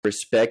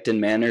Respect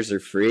and manners are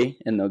free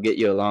and they'll get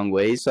you a long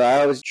ways. So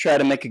I always try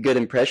to make a good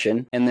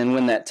impression. And then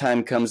when that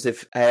time comes,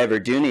 if I ever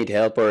do need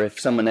help or if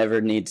someone ever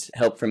needs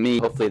help from me,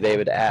 hopefully they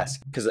would ask.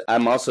 Because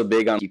I'm also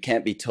big on you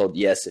can't be told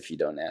yes if you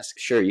don't ask.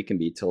 Sure, you can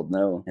be told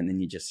no, and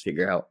then you just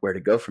figure out where to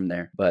go from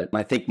there. But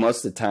I think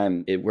most of the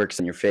time it works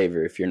in your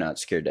favor if you're not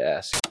scared to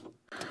ask.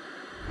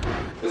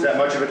 Is that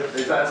much of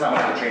it? That's not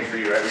much of a change for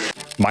you, right?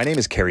 My name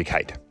is Kerry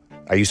Kite.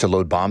 I used to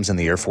load bombs in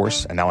the Air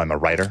Force, and now I'm a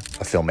writer,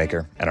 a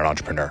filmmaker, and an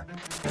entrepreneur.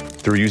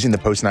 Through using the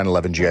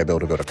post-9/11 GI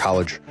Bill to go to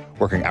college,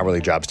 working hourly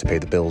jobs to pay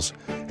the bills,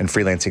 and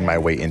freelancing my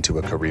way into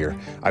a career,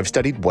 I've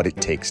studied what it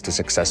takes to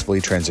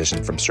successfully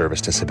transition from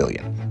service to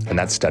civilian, and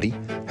that study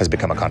has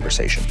become a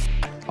conversation.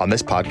 On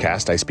this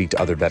podcast, I speak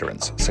to other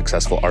veterans,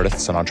 successful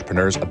artists and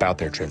entrepreneurs about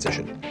their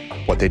transition,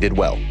 what they did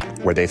well,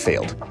 where they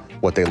failed,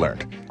 what they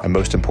learned, and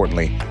most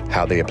importantly,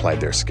 how they applied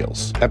their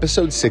skills.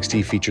 Episode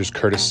 60 features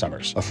Kurtis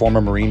Summers, a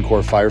former Marine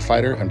Corps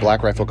firefighter and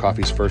Black Rifle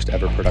Coffee's first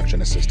ever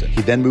production assistant.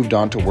 He then moved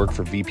on to work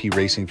for VP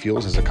Racing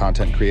Fuels as a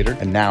content creator,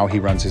 and now he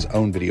runs his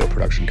own video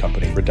production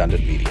company,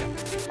 Redundant Media.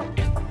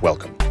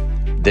 Welcome.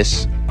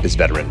 This is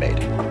Veteran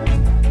Made.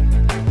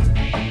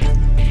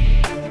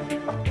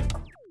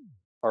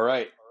 All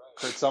right.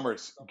 Kurt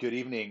Summers, good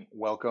evening.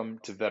 Welcome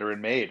to Veteran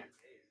Made.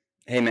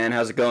 Hey, man,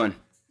 how's it going?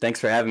 Thanks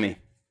for having me.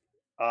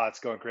 It's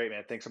going great,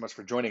 man. Thanks so much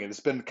for joining it. It's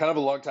been kind of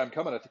a long time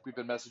coming. I think we've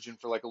been messaging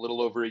for like a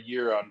little over a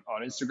year on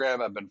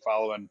Instagram. I've been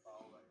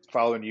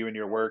following you and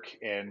your work,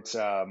 and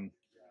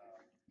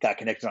got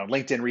connected on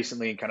LinkedIn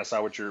recently and kind of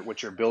saw what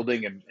you're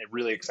building, and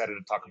really excited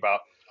to talk about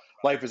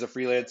life as a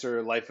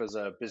freelancer, life as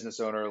a business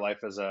owner,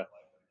 life as a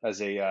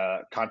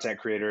content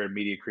creator and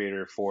media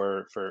creator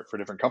for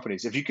different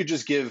companies. If you could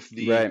just give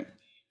the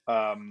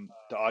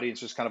audience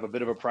just kind of a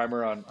bit of a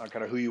primer on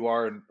kind of who you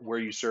are and where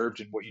you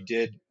served and what you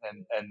did,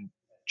 and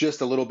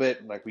just a little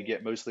bit, like we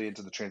get mostly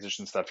into the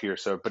transition stuff here.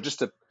 So, but just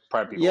to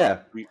prime people.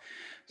 Yeah.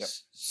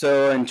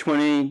 So in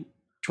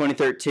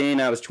 2013,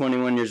 I was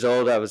 21 years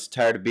old. I was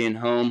tired of being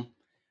home.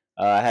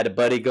 I had a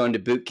buddy going to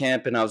boot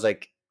camp, and I was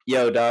like,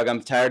 yo, dog,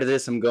 I'm tired of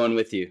this. I'm going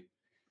with you.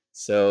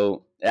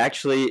 So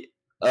actually,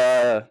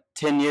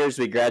 10 years,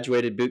 we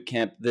graduated boot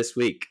camp this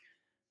week.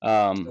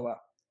 Oh,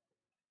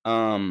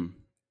 wow.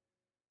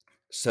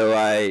 So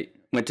I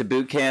went to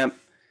boot camp,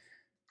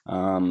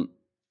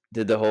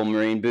 did the whole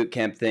Marine boot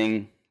camp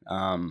thing,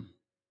 got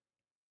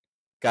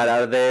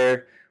out of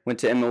there, went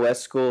to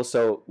MOS school.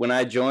 So when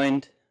I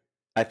joined,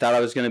 I thought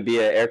I was going to be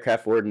an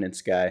aircraft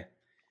ordnance guy.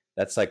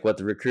 That's like what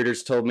the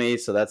recruiters told me.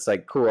 So that's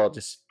like, cool, I'll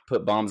just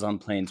put bombs on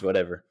planes,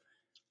 whatever.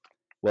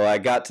 Well, I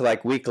got to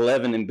like week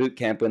 11 in boot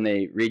camp when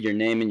they read your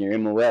name in your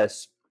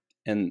MOS,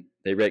 and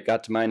they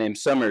got to my name,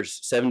 Summers,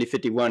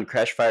 7051,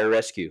 Crash Fire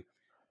Rescue.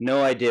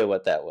 No idea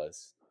what that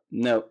was.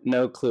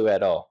 No clue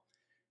at all.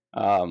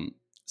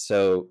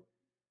 So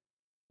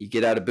you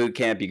get out of boot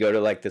camp, you go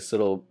to like this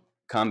little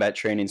combat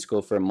training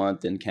school for a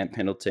month in Camp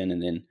Pendleton,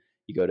 and then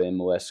you go to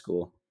MOS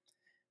school.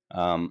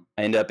 I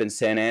end up in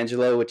San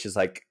Angelo, which is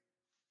like,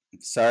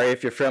 sorry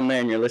if you're from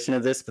there and you're listening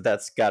to this, but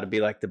that's got to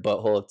be like the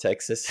butthole of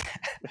Texas.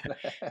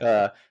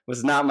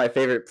 Was not my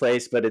favorite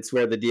place, but it's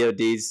where the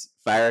DoD's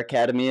Fire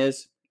Academy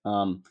is.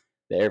 The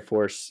Air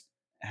Force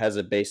has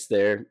a base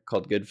there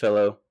called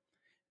Goodfellow.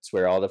 It's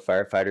where all the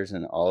firefighters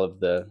and all of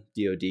the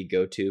DoD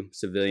go to,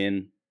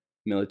 civilian,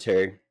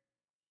 military.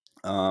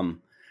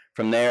 From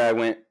there, I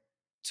went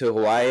to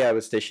Hawaii. I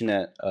was stationed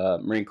at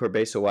Marine Corps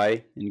Base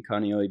Hawaii in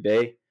Kaneohe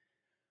Bay.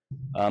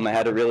 I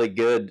had a really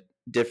good,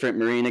 different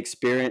Marine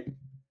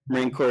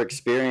Corps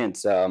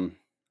experience.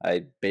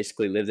 I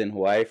basically lived in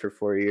Hawaii for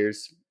 4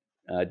 years,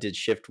 did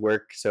shift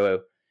work.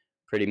 So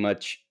pretty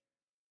much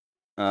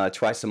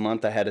twice a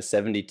month, I had a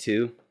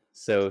 72.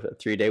 So a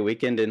 3-day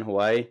weekend in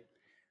Hawaii.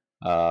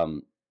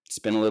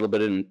 Spent a little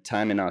bit of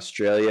time in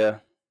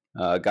Australia.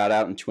 Got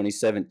out in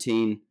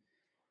 2017.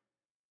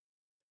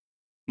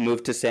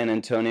 Moved to San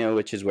Antonio,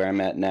 which is where I'm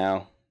at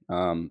now,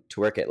 to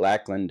work at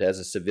Lackland as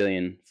a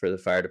civilian for the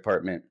fire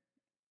department.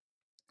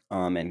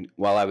 And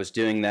while I was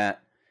doing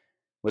that,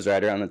 was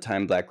right around the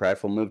time Black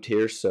Rifle moved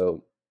here.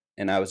 So,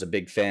 and I was a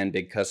big fan,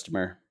 big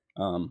customer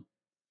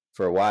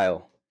for a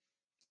while.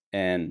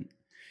 And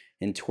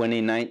in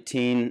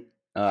 2019,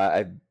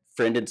 I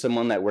friended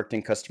someone that worked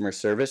in customer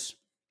service.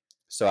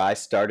 So I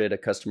started a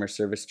customer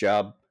service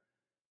job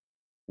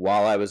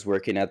while I was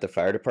working at the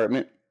fire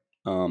department.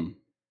 And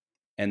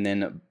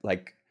then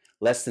like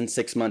less than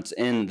 6 months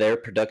in, their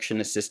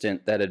production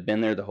assistant that had been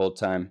there the whole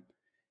time,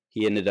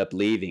 he ended up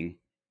leaving.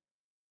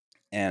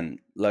 And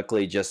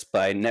luckily, just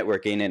by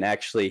networking, and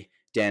actually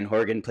Dan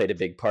Horgan played a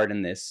big part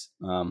in this.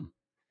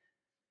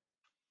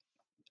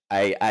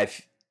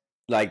 I've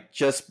like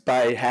just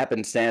by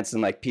happenstance,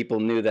 and like people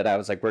knew that I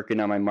was like working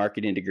on my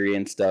marketing degree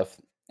and stuff,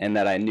 and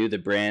that I knew the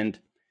brand.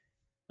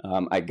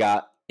 I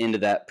got into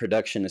that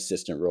production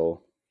assistant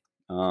role.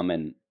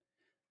 And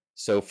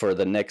so for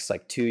the next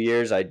like 2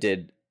 years, I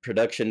did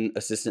production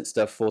assistant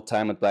stuff full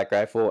time with Black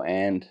Rifle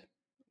and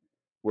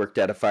worked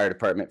at a fire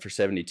department for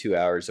 72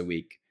 hours a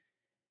week.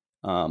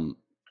 And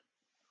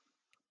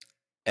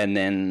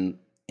then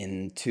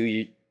in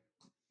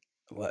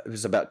it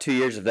was about 2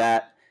 years of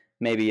that,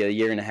 maybe a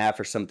year and a half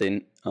or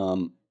something.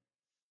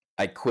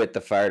 I quit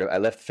the fire. I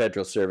left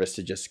federal service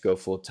to just go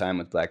full time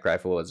with Black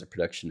Rifle as a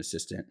production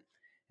assistant,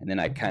 and then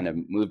I kind of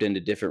moved into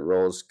different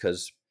roles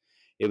because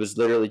it was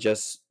literally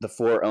just the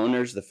four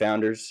owners, the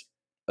founders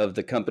of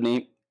the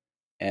company,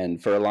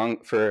 and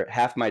for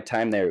half my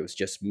time there, it was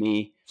just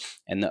me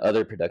and the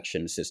other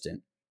production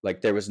assistant.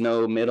 Like there was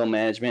no middle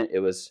management. It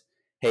was,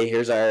 hey,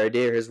 here's our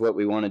idea, here's what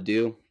we want to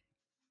do,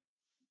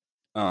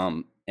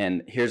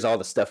 and here's all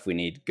the stuff we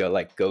need.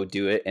 Go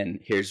do it, and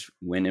here's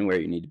when and where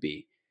you need to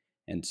be.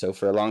 And so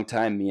for a long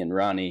time, me and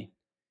Ronnie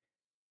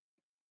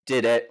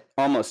did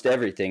almost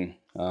everything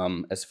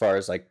as far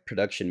as like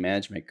production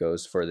management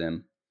goes for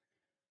them.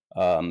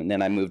 And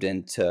then I moved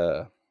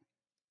into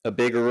a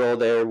bigger role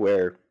there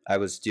where I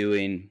was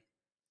doing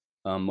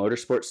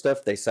motorsport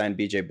stuff. They signed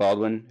BJ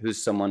Baldwin,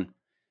 who's someone,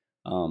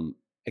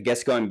 I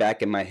guess going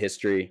back in my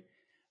history,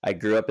 I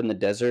grew up in the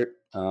desert.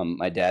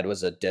 My dad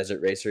was a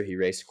desert racer. He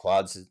raced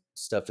quads and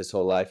stuff his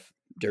whole life,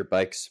 dirt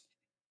bikes.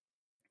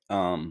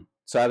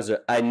 So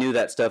I knew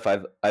that stuff.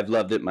 I've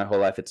loved it my whole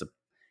life. It's a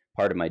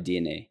part of my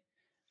DNA.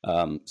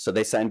 So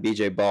they signed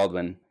BJ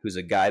Baldwin, who's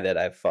a guy that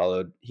I've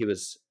followed.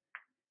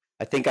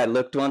 I think I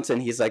looked once,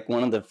 and he's like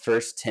one of the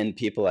first 10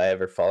 people I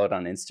ever followed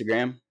on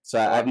Instagram. So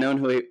I've known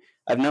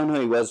who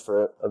he was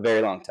for a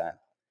very long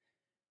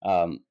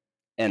time.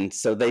 And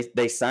so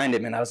they signed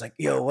him, and I was like,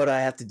 yo, what do I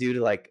have to do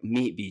to like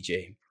meet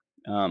BJ?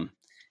 And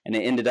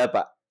it ended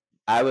up,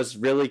 I was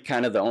really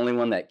kind of the only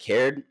one that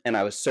cared, and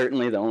I was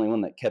certainly the only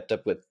one that kept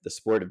up with the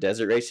sport of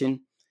desert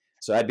racing.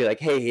 So I'd be like,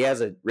 hey, he has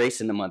a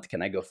race in a month.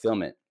 Can I go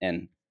film it?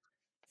 And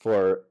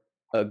for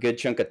a good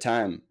chunk of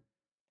time,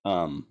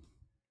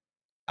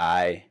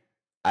 I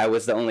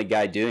was the only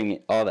guy doing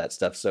all that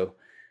stuff. So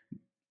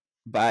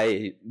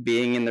by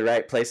being in the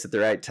right place at the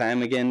right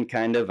time again,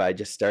 I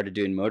just started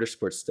doing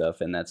motorsport stuff,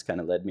 and that's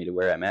kind of led me to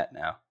where I'm at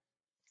now.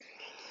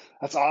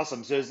 That's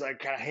awesome. So there's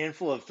like a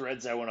handful of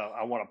threads I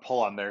wanna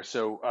pull on there.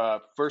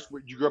 So first,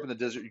 you grew up in the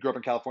desert. You grew up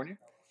in California.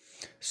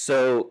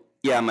 So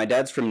yeah, my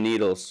dad's from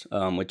Needles,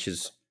 which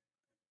is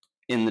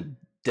in the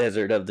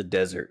desert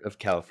of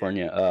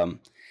California.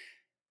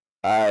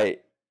 I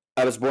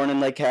was born in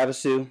Lake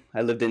Havasu.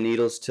 I lived in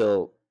Needles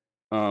till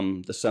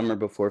the summer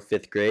before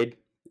 5th grade,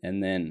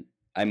 and then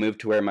I moved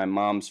to where my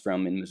mom's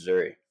from in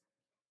Missouri.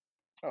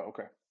 Oh,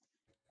 okay,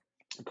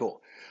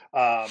 cool.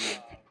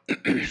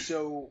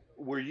 So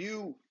were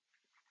you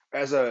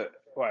as a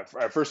well,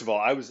 first of all,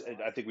 I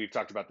think we've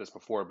talked about this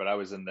before, but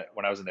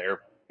when I was in the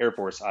Air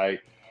Force, I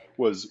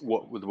was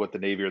what the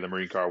Navy or the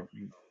Marine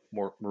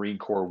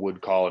Corps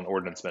would call an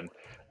ordnanceman,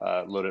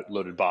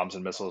 loaded bombs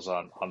and missiles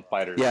on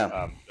fighters.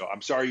 Yeah. So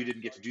I'm sorry you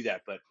didn't get to do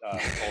that, but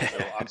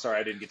also I'm sorry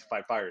I didn't get to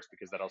fight fires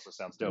because that also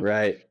sounds dope.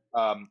 Right.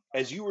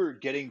 As you were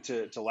getting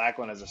to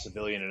Lackland as a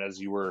civilian, and as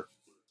you were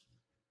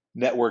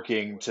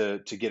networking to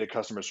get a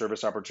customer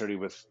service opportunity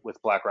with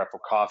Black Rifle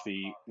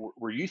Coffee,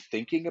 were you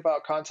thinking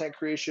about content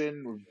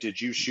creation? Did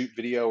you shoot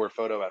video or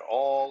photo at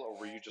all, or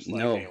were you just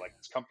like, No. hey, like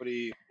this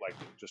company, like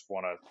just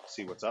want to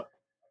see what's up?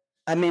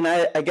 I mean,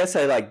 I guess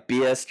I like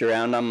BS'd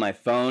around on my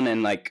phone,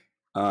 and like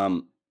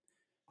my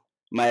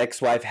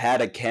ex-wife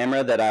had a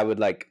camera that I would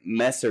like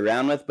mess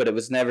around with, but it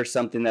was never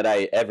something that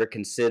I ever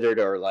considered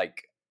or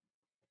like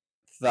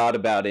thought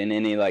about in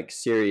any like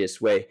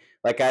serious way.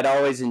 Like I'd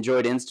always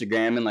enjoyed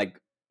Instagram and like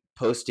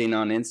posting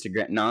on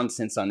Instagram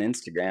nonsense on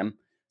Instagram.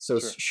 So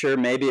sure,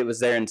 maybe it was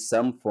there in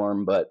some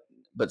form, but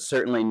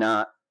certainly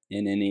not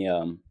in any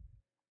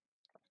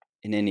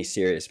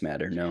serious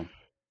matter. No.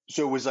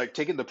 So it was like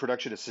taking the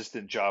production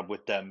assistant job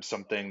with them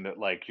something that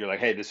like you're like,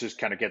 hey, this just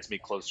kind of gets me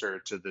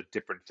closer to the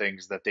different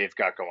things that they've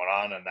got going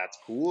on, and that's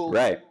cool.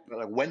 Right. But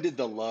like, when did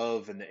the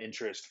love and the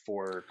interest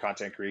for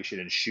content creation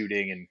and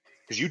shooting, and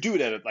because you do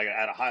it at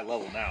a high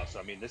level now, so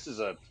I mean, this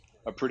is a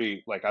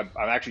pretty like I'm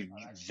actually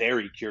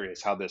very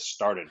curious how this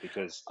started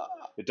because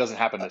it doesn't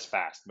happen this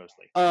fast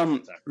mostly.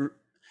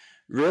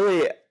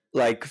 Really,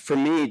 like for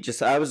me,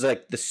 just I was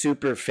like the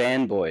super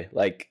fanboy.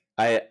 Like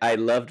I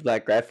loved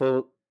Black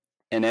Rifle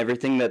and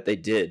everything that they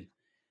did.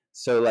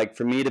 So like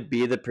for me to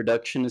be the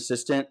production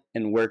assistant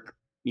and work,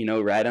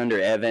 right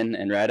under Evan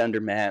and right under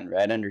Matt and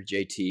right under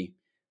JT,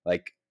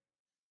 like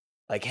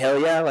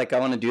hell yeah, like I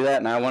want to do that,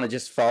 and I want to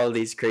just follow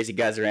these crazy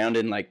guys around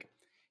and like,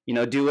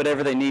 do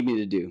whatever they need me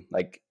to do.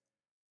 Like,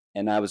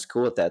 and I was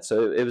cool with that.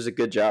 So it was a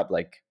good job.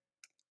 Like,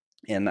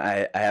 and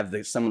I have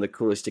some of the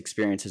coolest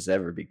experiences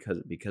ever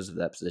because of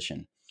that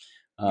position.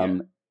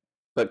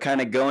 But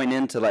kind of going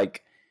into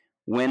like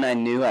when I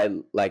knew I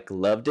like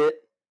loved it,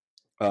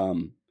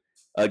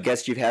 a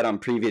guest you've had on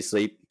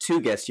previously,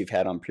 two guests you've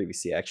had on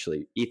previously,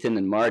 actually, Ethan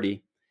and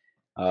Marty.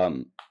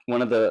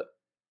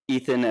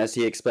 Ethan, as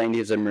he explained,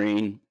 he was a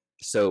Marine.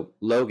 So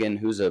Logan,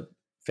 who's a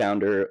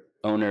founder,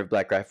 owner of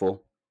Black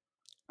Rifle,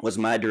 was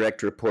my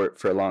direct report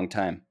for a long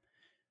time.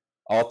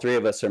 All three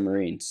of us are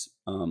Marines.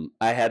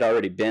 I had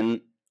already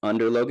been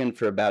under Logan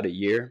for about a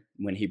year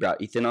when he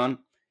brought Ethan on,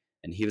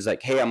 and he was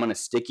like, hey, I'm going to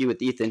stick you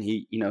with Ethan.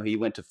 He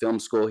went to film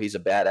school. He's a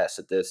badass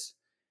at this.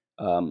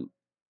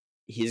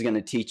 he's going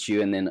to teach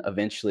you, and then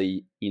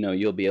eventually,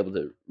 you'll be able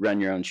to run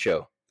your own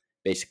show,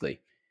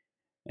 basically.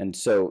 And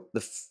so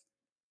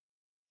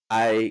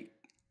I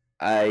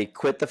I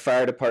quit the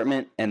fire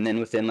department, and then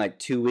within like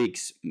 2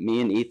 weeks,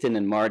 me and Ethan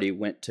and Marty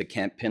went to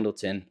Camp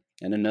Pendleton,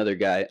 and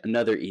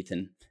another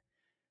Ethan,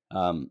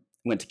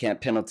 went to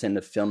Camp Pendleton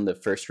to film the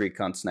first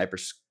recon sniper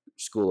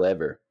school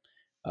ever.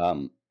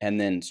 And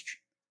then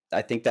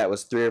I think that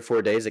was 3 or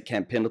 4 days at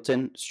Camp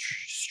Pendleton.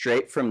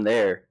 Straight from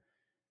there,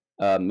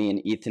 me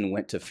and Ethan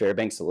went to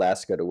Fairbanks,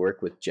 Alaska to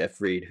work with Jeff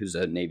Reed, who's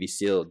a Navy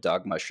SEAL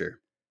dog musher.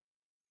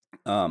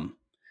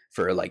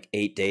 For like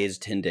 8 days,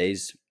 10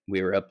 days,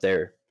 we were up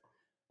there.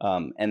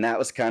 And that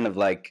was kind of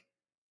like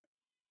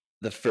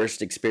the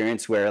first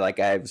experience where like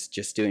I was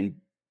just doing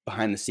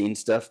behind the scenes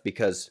stuff,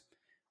 because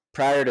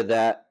prior to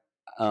that,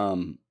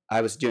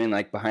 I was doing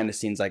like behind the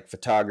scenes, like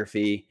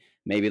photography,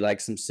 maybe like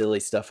some silly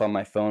stuff on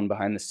my phone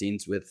behind the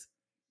scenes with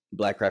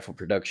Black Rifle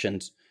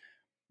Productions.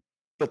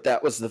 But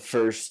that was the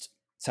first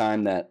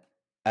time that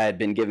I had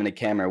been given a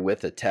camera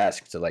with a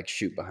task to like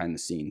shoot behind the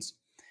scenes.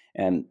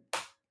 And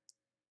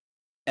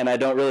I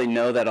don't really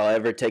know that I'll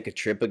ever take a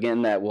trip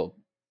again that will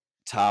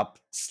top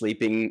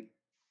sleeping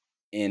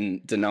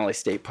in Denali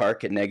State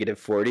Park at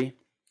 -40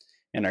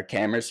 and our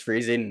cameras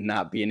freezing and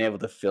not being able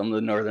to film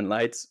the Northern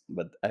Lights.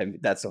 But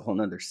that's a whole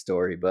nother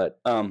story. But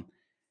and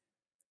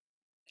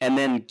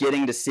then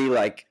getting to see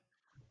like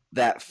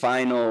that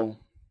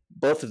final,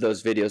 both of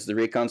those videos, the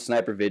Recon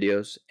Sniper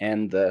videos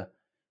and the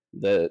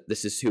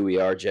This Is Who We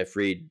Are, Jeff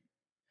Reed,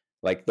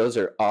 like those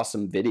are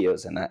awesome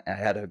videos, and I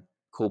had a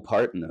cool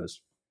part in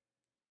those.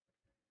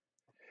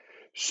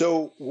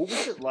 So, what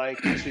was it like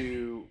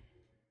to?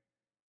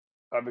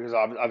 Because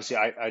obviously,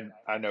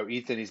 I know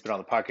Ethan. He's been on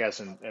the podcast,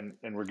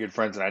 and we're good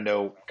friends, and I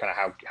know kind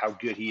of how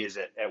good he is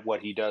at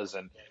what he does.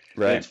 And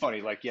Right. it's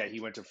funny, like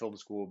he went to film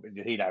school, and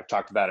he and I have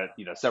talked about it,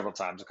 several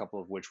times. A couple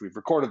of which we've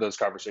recorded those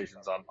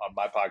conversations on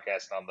my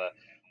podcast and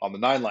on the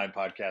Nine Line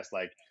podcast.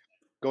 Like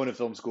going to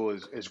film school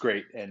is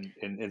great, and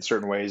in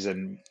certain ways,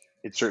 and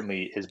it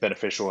certainly is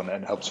beneficial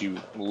and helps you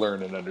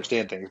learn and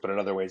understand things. But in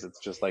other ways, it's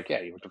just like,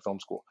 yeah, you went to film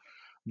school.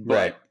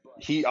 Right.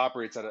 But he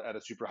operates at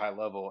a super high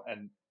level,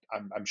 and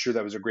I'm sure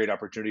that was a great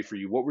opportunity for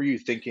you. What were you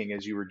thinking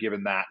as you were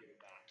given that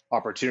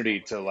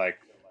opportunity to, like,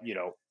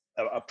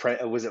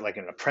 was it like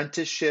an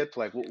apprenticeship?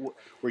 Like, what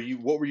were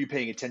you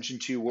paying attention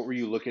to? What were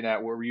you looking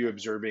at? What were you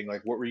observing?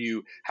 Like,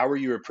 how were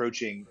you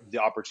approaching the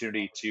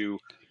opportunity to,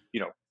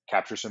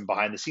 capture some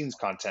behind the scenes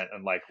content?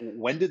 And like,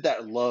 when did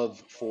that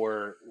love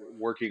for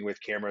working with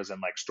cameras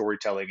and like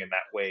storytelling in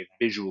that way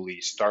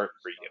visually start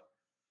for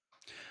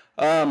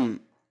you?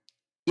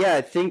 Yeah,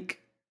 I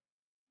think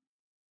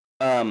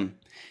I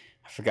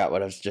forgot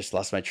what I was just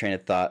lost my train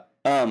of thought.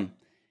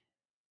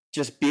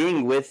 Just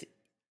being with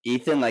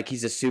Ethan, like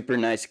he's a super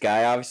nice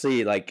guy.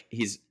 Obviously, like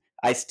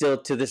I still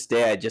to this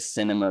day I just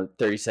send him a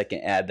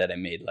 30-second ad that I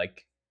made,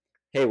 like,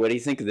 hey, what do you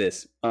think of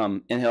this?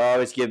 And he'll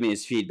always give me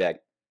his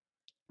feedback.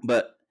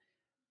 But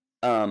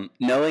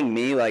knowing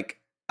me, like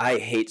I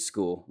hate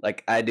school.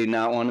 Like I do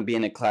not want to be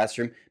in a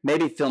classroom.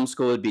 Maybe film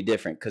school would be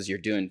different because you're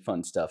doing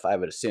fun stuff. I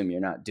would assume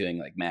you're not doing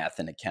like math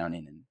and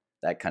accounting and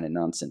that kind of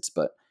nonsense.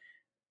 But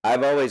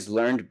I've always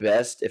learned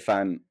best if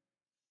I'm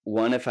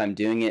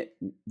doing it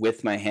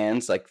with my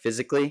hands, like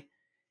physically,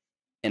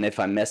 and if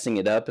I'm messing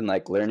it up and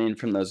like learning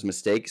from those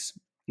mistakes,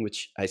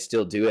 which I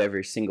still do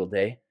every single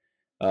day.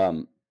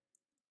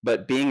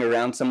 But being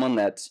around someone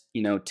that's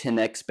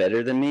 10x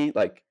better than me,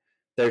 like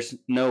there's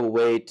no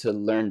way to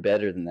learn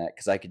better than that,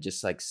 because I could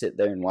just like sit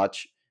there and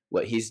watch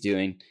what he's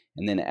doing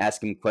and then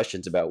ask him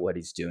questions about what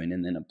he's doing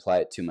and then apply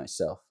it to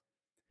myself.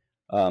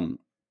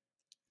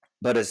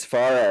 But as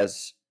far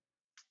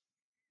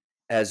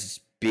as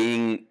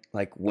being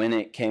like when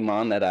it came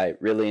on that I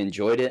really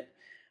enjoyed it,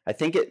 I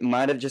think it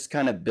might have just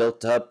kind of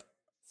built up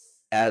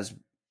as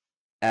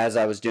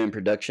I was doing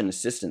production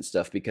assistant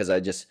stuff, because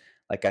I just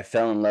like I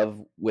fell in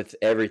love with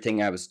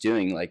everything I was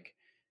doing, like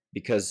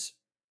because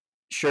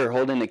sure,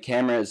 holding a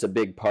camera is a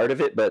big part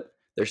of it, but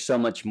there's so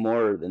much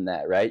more than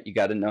that, right? You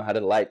got to know how to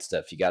light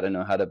stuff. You got to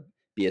know how to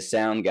be a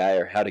sound guy,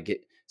 or how to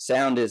get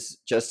sound is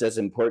just as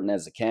important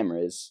as the camera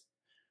is.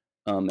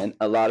 And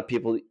a lot of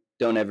people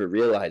don't ever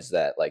realize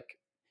that, like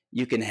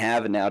you can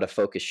have an out of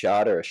focus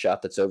shot or a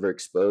shot that's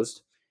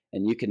overexposed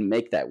and you can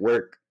make that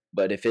work.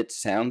 But if it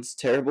sounds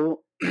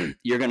terrible,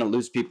 you're going to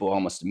lose people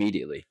almost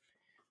immediately.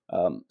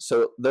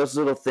 So those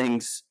little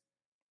things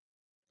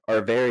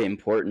are very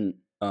important.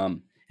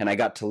 And I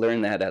got to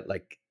learn that at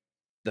like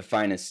the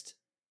finest.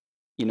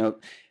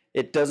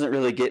 It doesn't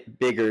really get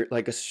bigger,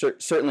 like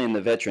certainly in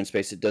the veteran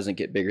space, it doesn't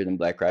get bigger than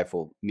Black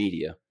Rifle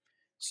Media.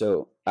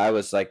 So I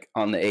was like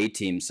on the A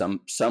team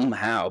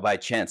somehow by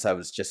chance. I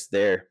was just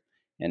there,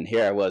 and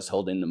here I was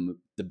holding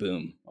the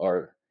boom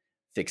or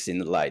fixing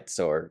the lights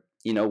or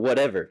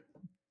whatever,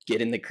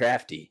 getting the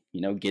crafty,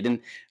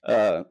 getting.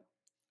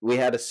 We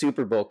had a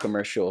Super Bowl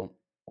commercial,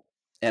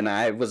 and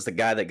I was the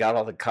guy that got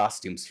all the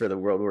costumes for the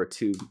World War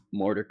II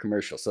mortar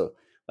commercial. So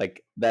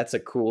that's a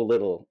cool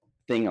little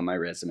thing on my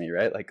resume,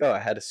 right? Like, oh, I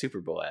had a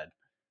Super Bowl ad.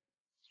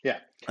 Yeah.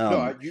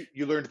 Um,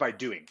 You learned by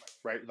doing,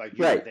 right? Like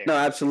you were right. No,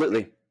 there.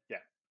 absolutely. Yeah.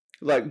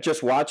 Like Yeah.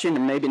 just watching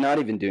and maybe not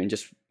even doing,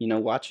 just,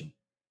 watching.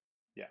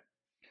 Yeah.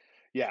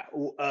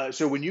 Yeah.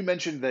 So when you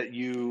mentioned that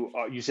you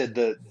said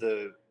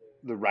the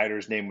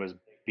rider's name was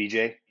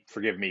BJ.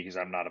 Forgive me because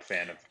I'm not a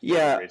fan of desert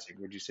Yeah. racing.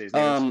 Would you say his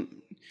name is?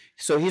 Um,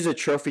 so he's a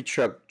trophy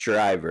truck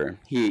driver.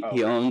 Oh, He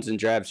okay. owns and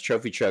drives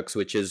trophy trucks,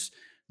 which is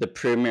the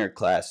premier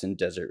class in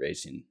desert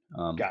racing.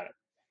 Got it.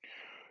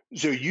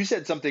 So you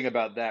said something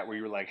about that where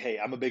you were like, "Hey,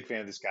 I'm a big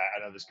fan of this guy.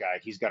 I know this guy.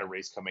 He's got a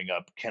race coming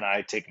up. Can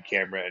I take a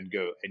camera and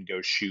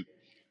go shoot?"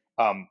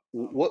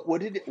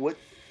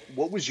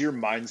 What was your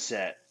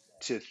mindset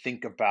to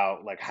think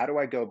about, like, how do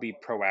I go be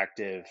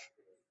proactive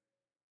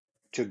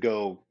to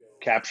go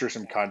capture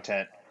some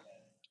content,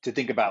 to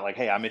think about like,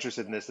 hey, I'm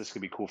interested in this. This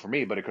could be cool for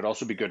me, but it could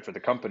also be good for the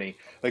company.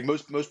 Like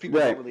most people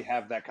don't Right. really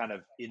have that kind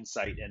of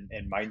insight and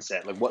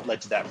mindset. Like, what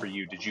led to that for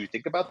you? Did you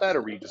think about that,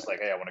 or were you just like,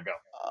 hey, I want to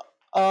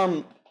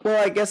go?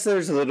 Well, I guess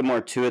there's a little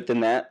more to it than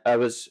that. I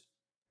was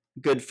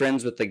good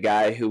friends with the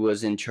guy who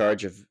was in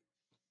charge of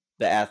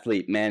the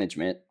athlete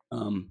management.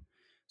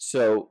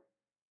 So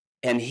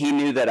and he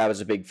knew that I was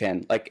a big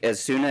fan. Like as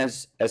soon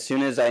as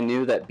I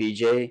knew that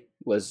BJ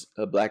was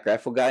a Black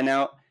Rifle guy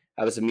now,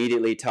 I was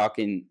immediately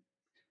talking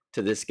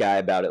to this guy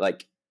about it.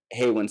 Like,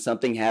 hey, when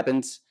something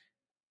happens,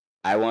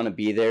 I want to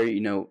be there.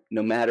 No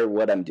matter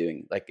what I'm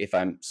doing. Like if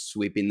I'm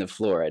sweeping the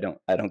floor, I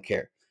don't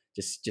care.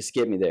 Just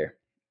get me there.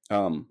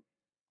 Um,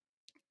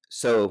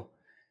 so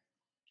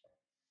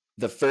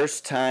the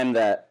first time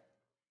that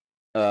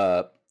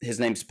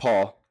his name's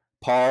Paul.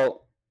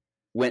 Paul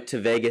went to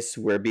Vegas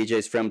where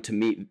BJ's from to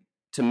meet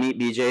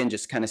BJ and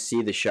just kind of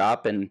see the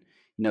shop and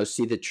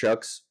see the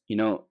trucks,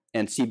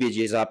 and see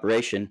BJ's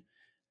operation.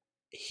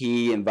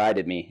 He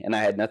invited me and I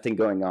had nothing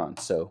going on.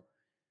 So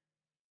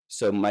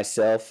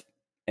myself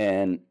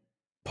and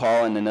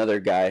Paul and another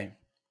guy,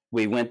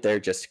 we went there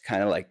just to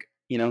kind of like,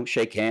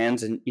 shake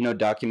hands and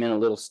document a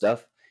little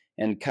stuff,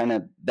 and kind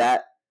of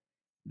that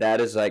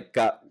is like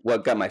got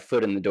my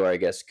foot in the door, I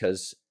guess,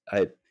 cuz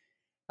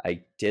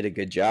I did a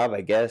good job,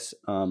 I guess.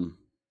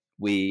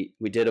 We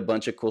did a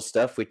bunch of cool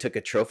stuff. We took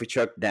a trophy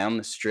truck down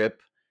the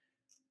strip.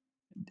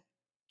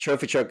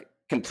 Trophy truck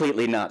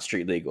completely not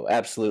street legal.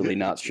 Absolutely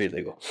not street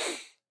legal.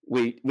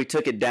 We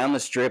took it down the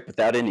strip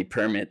without any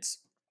permits.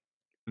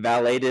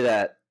 Valeted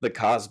at the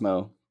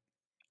Cosmo.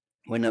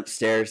 Went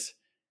upstairs,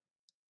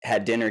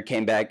 had dinner,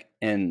 came back,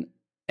 and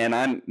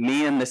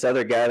me and this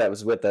other guy that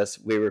was with us.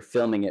 We were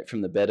filming it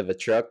from the bed of a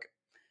truck.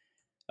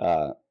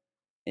 Uh,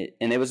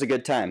 and it was a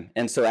good time.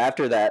 And so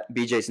after that,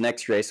 BJ's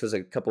next race was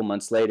a couple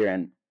months later,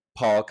 and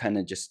Paul kind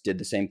of just did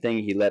the same thing.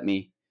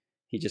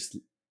 He just,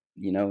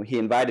 he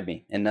invited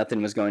me, and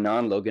nothing was going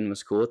on. Logan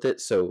was cool with it,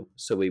 so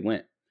we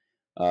went.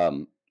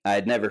 I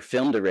had never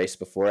filmed a race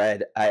before.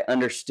 I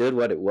understood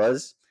what it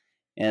was,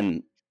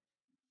 and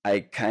I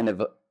kind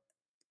of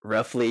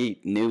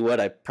roughly knew what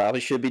I probably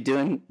should be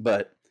doing,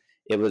 but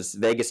it was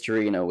Vegas to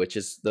Reno, which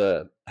is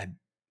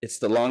it's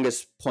the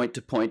longest point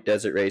to point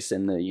desert race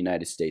in the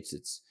United States.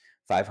 It's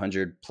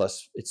 500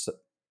 plus. It's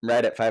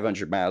right at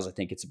 500 miles. I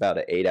think it's about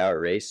an 8-hour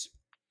race.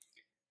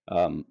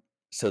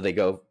 So they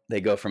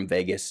go from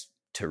Vegas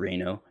to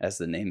Reno, as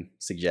the name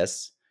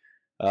suggests.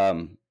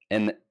 And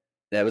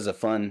that was a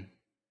fun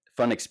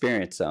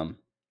experience.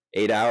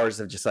 8 hours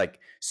of just like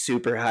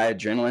super high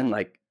adrenaline,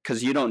 like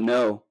because you don't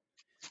know,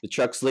 the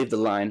trucks leave the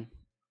line,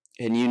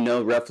 and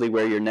roughly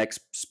where your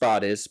next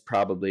spot is,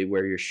 probably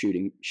where you're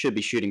should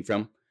be shooting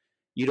from.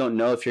 You don't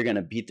know if you're going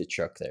to beat the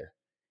truck there.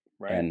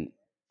 Right. And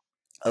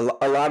a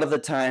lot of the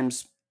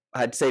times,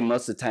 I'd say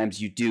most of the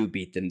times, you do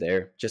beat them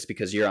there just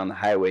because you're on the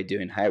highway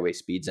doing highway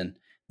speeds, and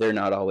they're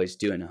not always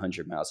doing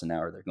 100 miles an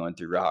hour. They're going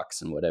through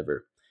rocks and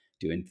whatever,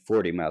 doing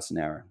 40 miles an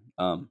hour.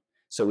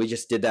 So we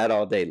just did that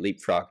all day,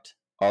 leapfrogged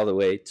all the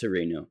way to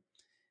Reno.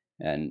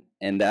 And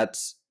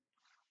that's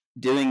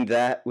doing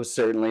that was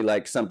certainly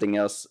like something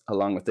else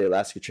along with the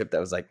Alaska trip that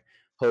was like,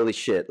 holy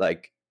shit.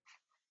 Like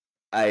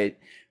I,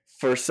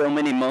 for so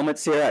many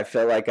moments here, I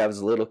felt like I was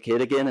a little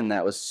kid again, and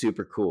that was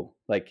super cool.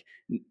 Like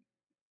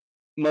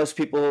most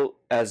people,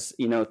 as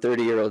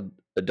 30-year-old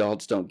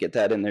adults don't get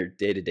that in their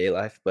day-to-day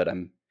life, but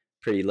I'm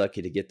pretty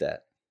lucky to get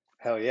that.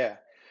 Hell yeah.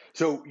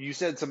 So you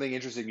said something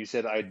interesting. You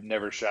said I'd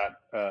never shot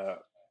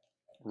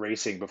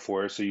racing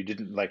before, so you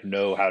didn't like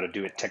know how to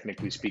do it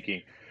technically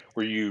speaking.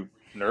 Were you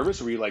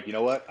nervous, or were you like, you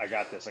know what, I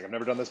got this? Like, I've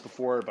never done this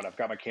before, but I've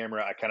got my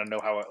camera. I kind of know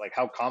how. Like,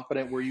 how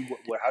confident were you?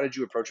 How did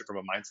you approach it from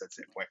a mindset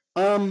standpoint?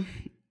 Um,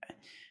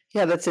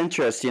 yeah, that's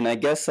interesting. I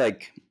guess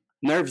like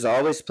nerves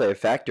always play a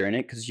factor in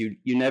it because you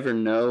never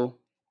know.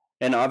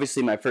 And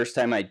obviously, my first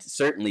time, I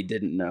certainly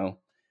didn't know.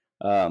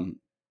 Um,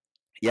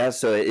 yeah,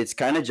 so it's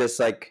kind of just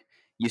like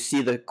you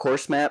see the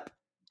course map,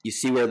 you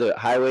see where the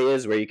highway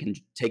is, where you can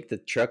take the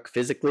truck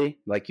physically,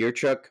 like your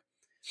truck,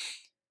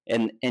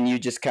 and you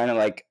just kind of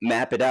like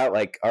map it out.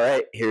 Like, all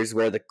right, here's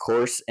where the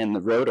course and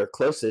the road are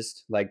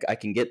closest. Like, I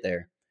can get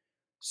there.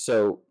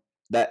 So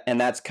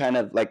that's kind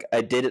of like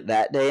I did it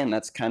that day, and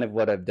that's kind of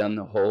what I've done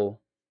the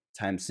whole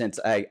time since.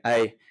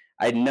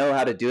 I know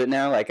how to do it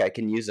now. Like I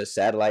can use a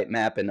satellite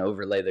map and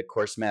overlay the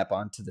course map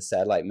onto the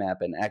satellite map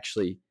and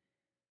actually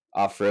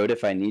off road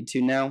if I need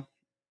to now.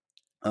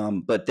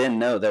 But then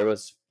no, there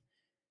was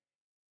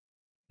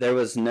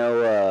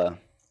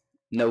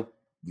no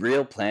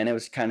real plan. It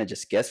was kind of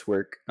just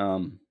guesswork.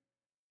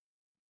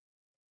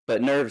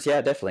 But nerves,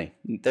 yeah, definitely.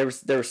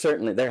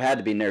 There had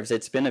to be nerves.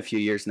 It's been a few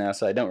years now,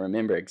 so I don't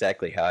remember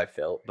exactly how I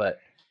felt. But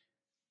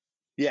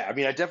Yeah, I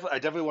mean, I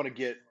definitely want to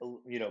get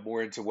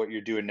more into what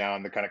you're doing now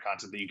and the kind of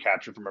content that you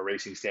capture from a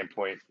racing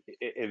standpoint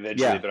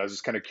eventually. yeah, But I was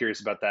just kind of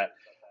curious about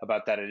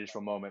that initial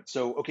moment.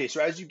 So okay,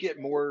 so as you get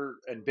more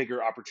and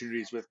bigger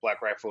opportunities with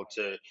Black Rifle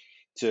to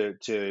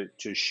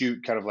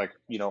shoot kind of like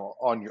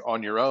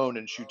on your own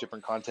and shoot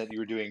different content, you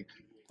were doing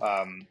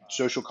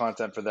social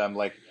content for them.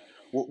 Like,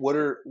 what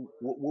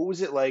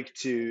was it like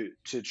to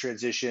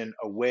transition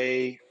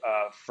away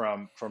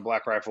from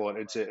Black Rifle and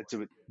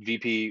into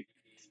VP?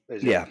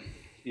 Is it yeah.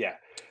 yeah?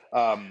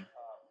 Um,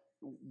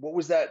 what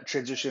was that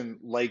transition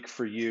like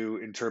for you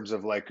in terms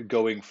of like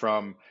going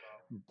from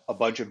a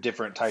bunch of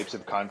different types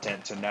of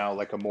content to now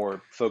like a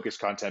more focused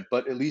content,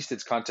 but at least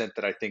it's content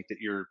that I think that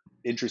you're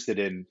interested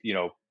in,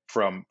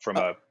 from Uh,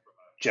 a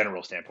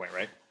general standpoint,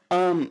 right?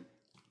 um,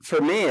 for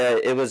me,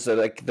 it was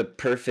like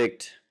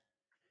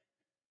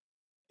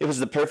it was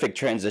the perfect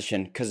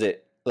transition because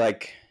it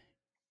like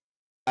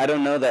I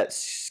don't know that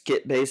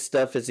skit based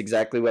stuff is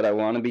exactly what I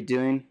want to be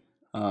doing.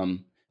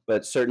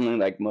 But certainly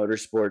like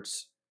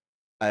motorsports,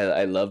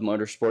 I love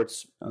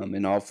motorsports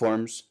in all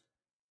forms.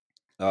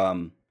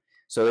 Um,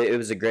 so it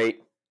was a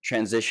great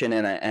transition,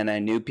 and I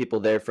knew people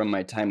there from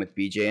my time with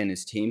BJ and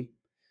his team.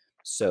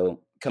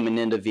 So coming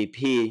into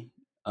VP,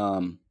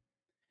 um,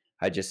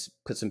 I just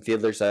put some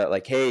feelers out,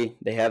 like, hey,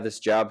 they have this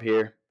job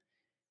here.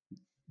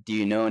 Do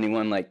you know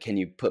anyone? Like, can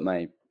you put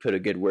a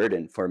good word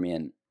in for me?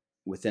 And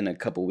within a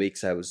couple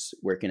weeks, I was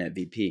working at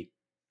VP.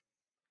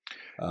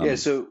 Yeah, Um,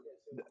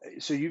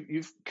 so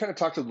you've kind of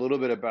talked a little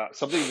bit about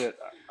something that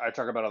I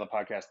talk about on the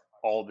podcast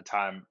all the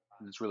time.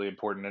 It's really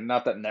important, and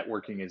not that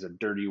networking is a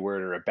dirty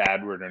word or a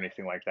bad word or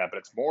anything like that, but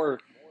it's more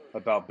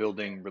about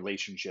building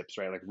relationships,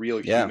 right? Like real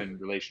yeah, human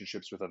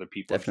relationships with other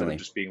people instead of definitely.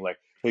 just being like,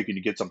 "Hey, can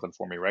you get something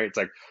for me?" Right? It's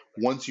like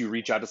once you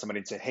reach out to somebody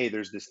and say, "Hey,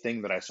 there's this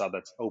thing that I saw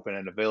that's open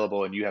and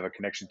available, and you have a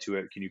connection to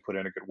it. Can you put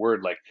in a good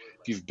word?" Like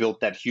if you've built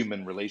that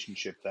human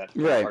relationship, that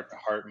Right. heart to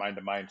heart, mind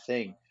to mind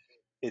thing,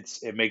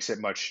 it makes it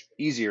much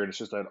easier, and it's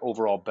just an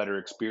overall better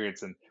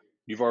experience. And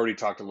you've already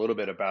talked a little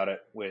bit about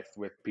it with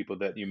people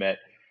that you met.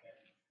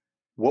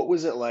 What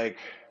was it like?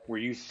 Were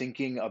you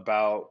thinking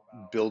about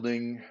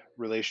building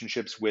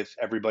relationships with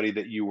everybody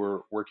that you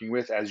were working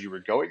with as you were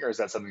going, or is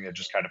that something that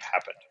just kind of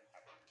happened?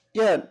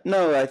 Yeah,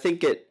 no, I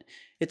think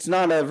it's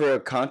not ever a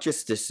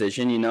conscious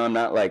decision, I'm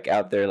not like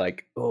out there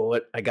like, oh,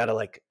 what I gotta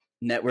like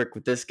network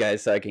with this guy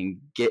so I can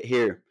get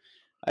here.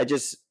 I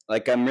just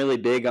like I'm really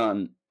big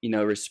on,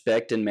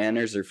 respect and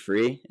manners are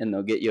free and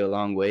they'll get you a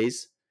long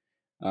ways.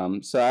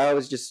 So I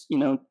always just,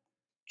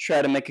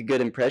 try to make a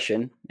good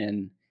impression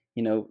and,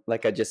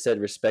 like I just said,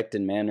 respect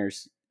and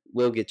manners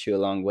will get you a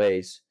long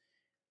ways.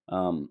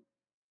 Um,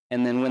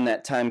 and then when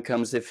that time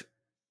comes, if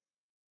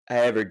I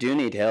ever do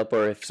need help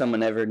or if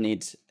someone ever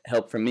needs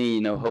help from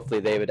me,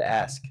 hopefully they would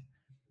ask.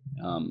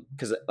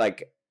 Because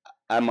like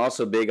I'm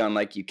also big on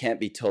like you can't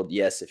be told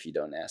yes if you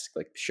don't ask.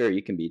 Like sure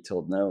you can be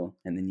told no,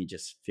 and then you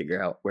just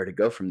figure out where to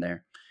go from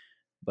there.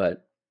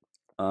 But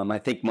I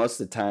think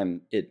most of the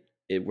time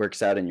it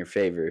works out in your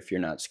favor if you're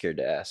not scared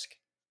to ask.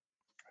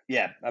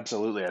 Yeah,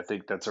 absolutely. I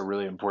think that's a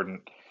really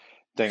important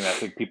thing. I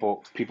think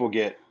people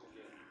get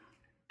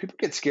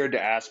scared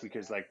to ask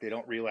because like they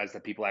don't realize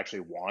that people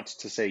actually want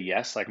to say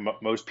yes. Like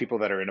most people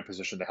that are in a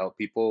position to help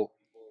people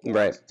want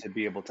Right. to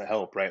be able to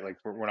help, right? Like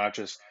we're not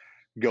just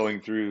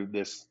going through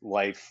this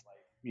life,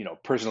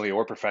 personally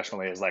or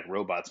professionally as like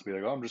robots. Be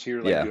like, oh, I'm just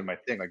here like Yeah. doing my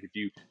thing. Like if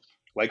you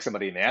like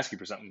somebody and they ask you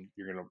for something,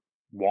 you're gonna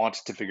want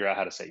to figure out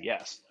how to say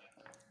yes.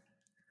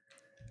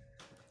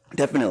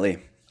 Definitely.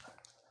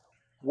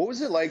 What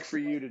was it like for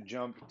you to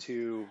jump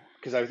to?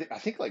 Because I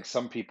think like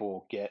some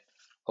people get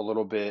a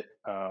little bit.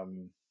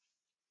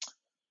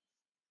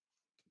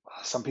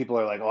 Some people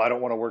are like, oh, I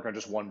don't want to work on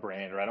just one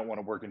brand, or I don't want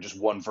to work in just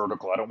one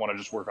vertical. I don't want to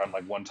just work on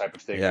like one type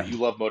of thing. Yeah. You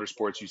love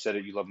motorsports. You said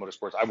it. You love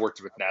motorsports. I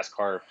worked with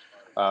NASCAR,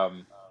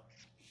 um,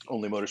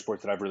 only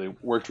motorsports that I've really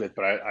worked with,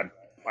 but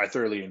I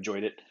thoroughly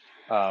enjoyed it.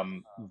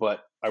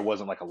 But I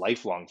wasn't like a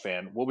lifelong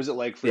fan. What was it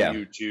like for Yeah.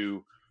 you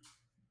to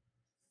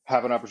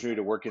have an opportunity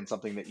to work in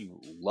something that you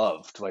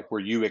loved? Like, were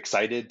you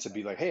excited to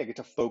be like, hey, I get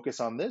to focus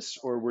on this,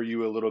 or were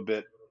you a little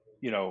bit,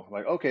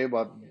 like, okay,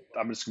 well,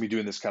 I'm just gonna be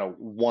doing this kind of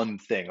one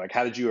thing? Like,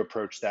 how did you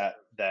approach that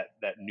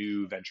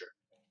new venture?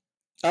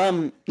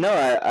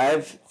 No,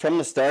 I've from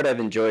the start I've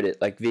enjoyed it.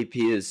 Like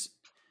VP is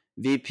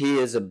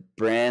a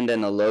brand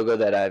and a logo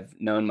that I've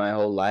known my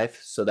whole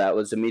life, so that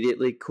was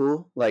immediately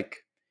cool.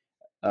 Like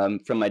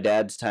from my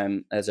dad's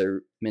time, as I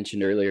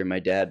mentioned earlier, my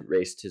dad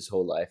raced his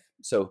whole life,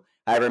 so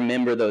I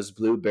remember those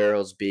blue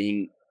barrels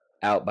being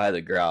out by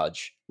the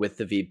garage with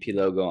the VP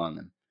logo on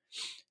them.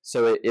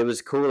 So it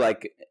was cool.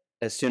 Like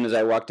as soon as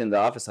I walked into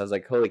the office, I was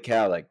like, "Holy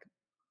cow!" Like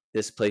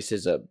this place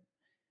is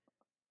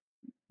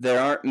there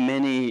aren't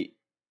many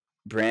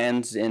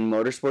brands in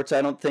motorsports,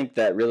 I don't think,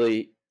 that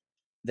really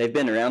they've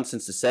been around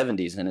since the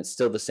 70s and it's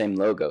still the same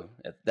logo.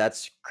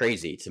 That's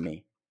crazy to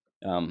me.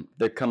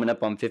 They're coming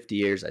up on 50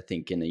 years, I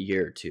think, in a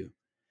year or two.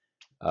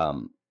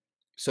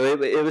 So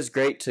it was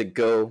great to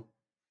go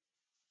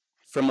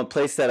from a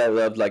place that I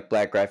loved, like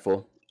Black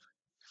Rifle.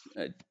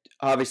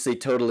 Obviously,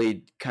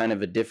 totally kind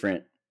of a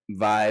different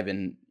vibe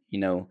and,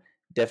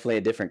 definitely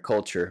a different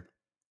culture,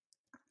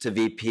 to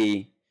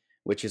VP,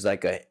 which is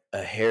like a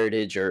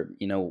heritage or,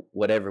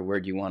 whatever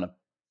word you want to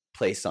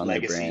place on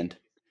their brand.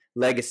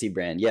 Legacy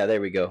brand. Yeah,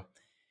 there we go.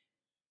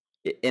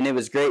 And it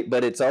was great,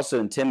 but it's also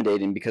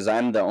intimidating because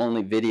I'm the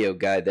only video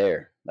guy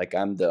there. Like,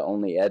 I'm the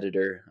only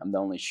editor, I'm the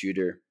only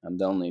shooter, I'm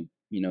the only,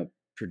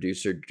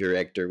 producer,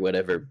 director,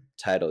 whatever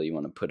title you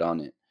want to put on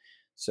it.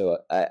 So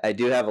I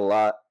do have a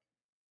lot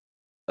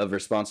of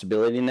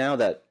responsibility now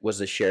that was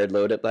a shared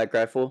load at Black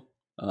Rifle.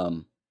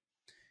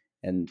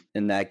 And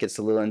that gets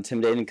a little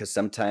intimidating because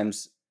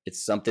sometimes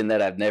it's something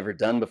that I've never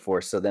done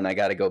before. So then I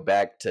got to go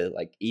back to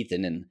like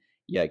Ethan and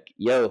like,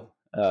 yo,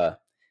 I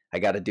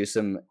got to do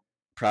some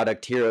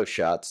product hero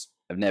shots.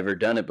 I've never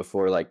done it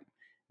before. Like,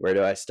 where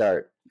do I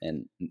start?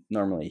 And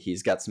normally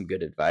he's got some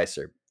good advice,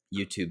 or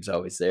YouTube's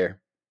always there.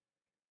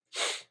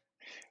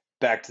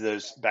 Back to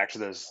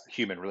those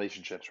human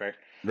relationships, right?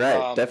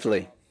 Right,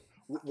 definitely.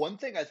 One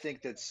thing I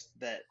think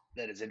that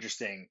is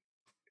interesting.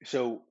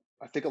 So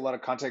I think a lot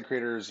of content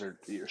creators or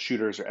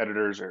shooters or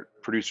editors or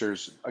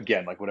producers,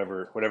 again, like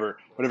whatever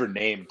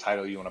name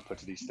title you want to put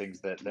to these things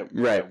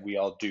that we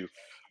all do,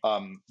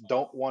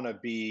 don't want to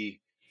be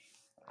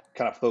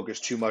kind of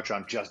focused too much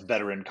on just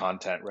veteran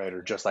content, right?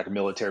 Or just like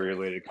military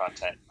related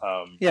content.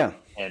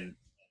 And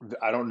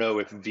I don't know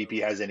if VP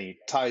has any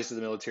ties to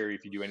the military,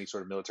 if you do any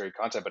sort of military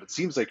content, but it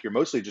seems like you're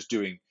mostly just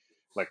doing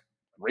like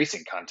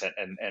racing content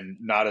and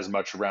not as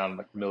much around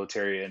like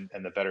military and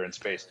the veteran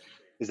space.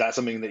 Is that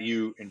something that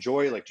you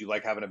enjoy? Like, do you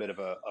like having a bit of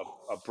a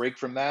break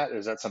from that?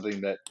 Is that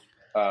something that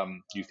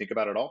you think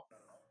about at all?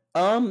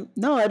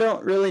 No, I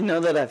don't really know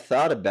that I've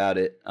thought about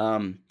it.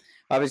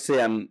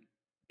 Obviously I'm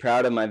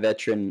proud of my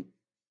veteran,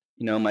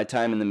 my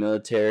time in the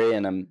military,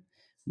 and I'm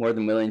more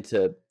than willing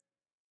to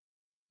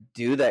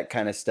do that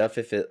kind of stuff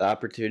if the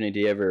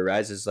opportunity ever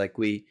arises. Like,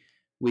 we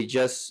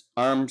just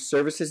Armed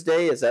Services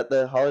Day, is that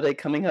the holiday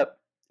coming up?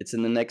 It's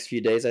in the next few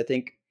days, I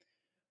think.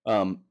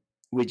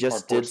 We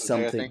just did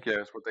something. Day, I think, yeah,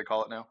 that's what they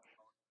call it now.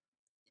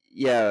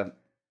 Yeah,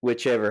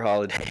 whichever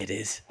holiday it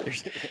is.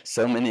 There's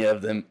so many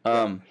of them.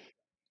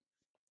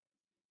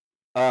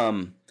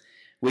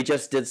 We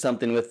just did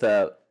something with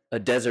a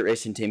desert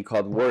racing team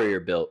called Warrior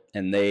Built,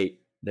 and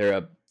they're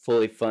a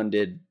fully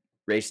funded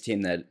race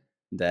team that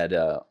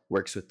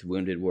works with the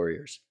wounded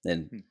warriors.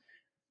 And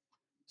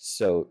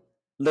so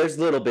there's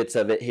little bits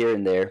of it here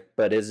and there,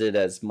 but is it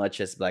as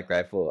much as Black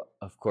Rifle?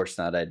 Of course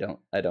not. I don't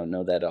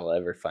know that I'll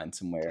ever find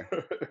somewhere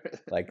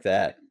like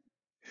that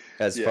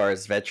as far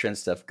as veteran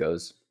stuff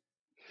goes.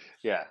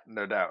 Yeah,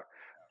 no doubt.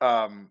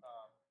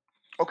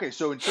 Okay,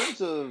 so in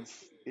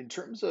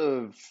terms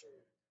of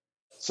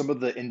some of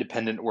the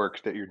independent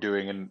work that you're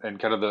doing and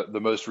kind of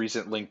the most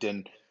recent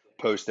LinkedIn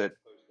post that,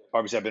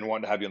 obviously I've been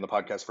wanting to have you on the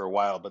podcast for a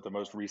while, but the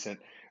most recent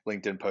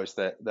LinkedIn post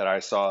that I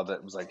saw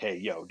that was like, hey,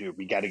 yo, dude,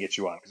 we got to get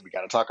you on because we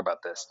got to talk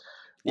about this,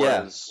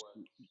 was,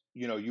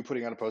 you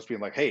putting on a post being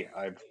like, hey,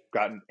 I've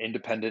got an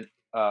independent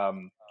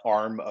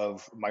arm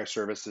of my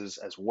services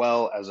as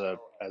well as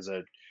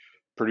a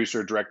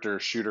producer, director,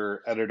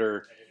 shooter,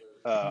 editor.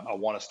 I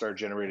want to start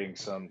generating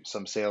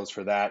some sales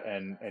for that,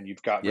 and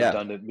you've got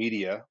redundant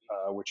media,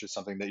 which is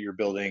something that you're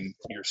building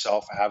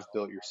yourself, have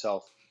built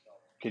yourself.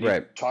 Can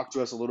you talk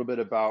to us a little bit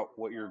about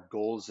what your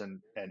goals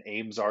and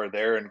aims are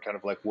there, and kind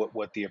of like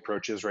what the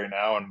approach is right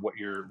now, and what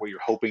you're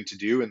hoping to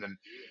do, and then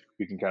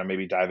we can kind of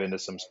maybe dive into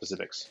some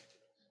specifics.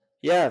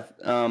 Yeah.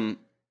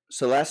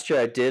 So last year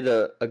I did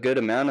a good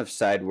amount of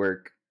side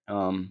work,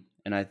 and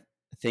I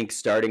think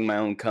starting my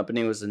own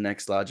company was the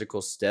next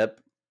logical step,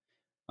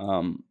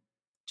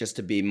 just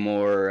to be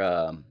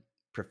more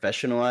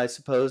professional, I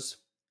suppose.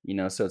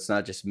 So it's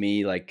not just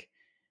me. Like,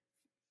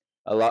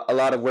 a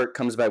lot of work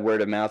comes by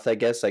word of mouth, I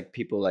guess. Like,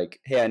 people like,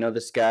 hey, I know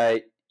this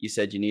guy. You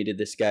said you needed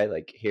this guy.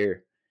 Like,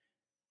 here,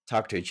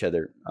 talk to each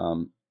other.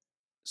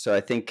 So I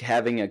think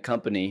having a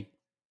company,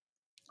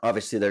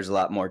 obviously there's a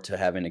lot more to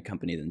having a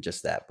company than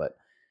just that, but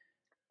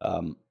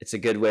it's a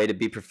good way to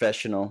be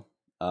professional.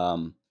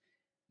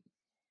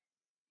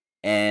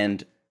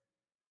 And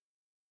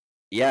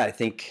yeah, I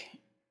think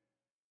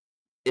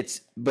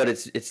it's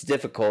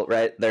difficult,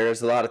 right?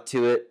 There's a lot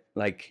to it.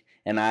 Like,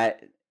 and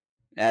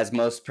as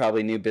most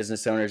probably new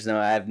business owners know,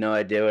 I have no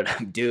idea what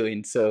I'm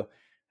doing. So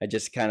I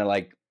just kind of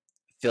like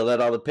filled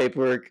out all the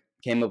paperwork,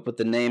 came up with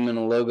the name and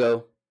a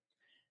logo,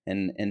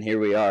 and here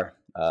we are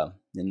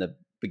in the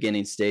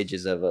beginning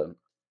stages of a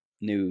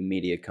new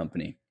media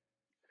company.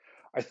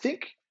 I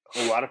think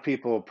a lot of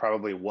people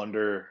probably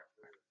wonder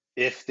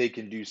if they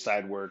can do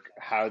side work,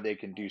 how they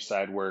can do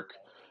side work,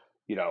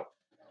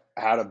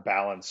 how to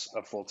balance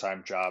a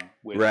full-time job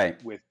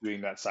with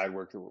doing that side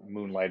work,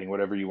 moonlighting,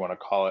 whatever you want to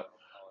call it.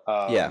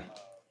 Yeah.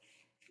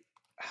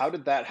 How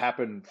did that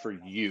happen for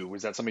you?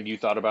 Was that something you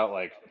thought about,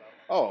 like,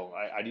 oh,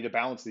 I need to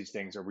balance these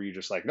things, or were you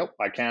just like, nope,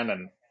 I can,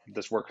 and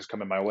this work is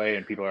coming my way,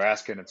 and people are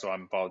asking, and so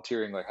I'm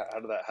volunteering? Like, how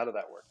did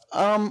that work?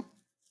 Um,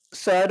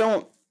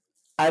 so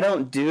I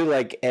don't do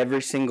like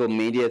every single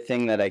media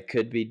thing that I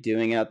could be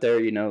doing out there.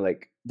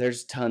 Like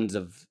there's tons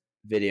of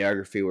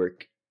videography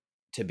work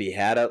to be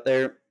had out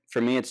there.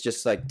 For me, it's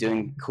just like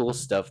doing cool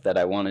stuff that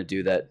I want to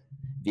do that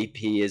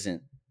VP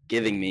isn't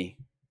giving me,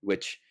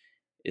 which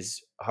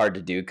is hard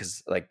to do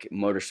because like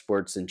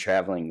motorsports and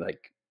traveling,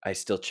 like I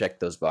still check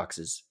those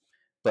boxes.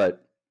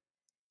 But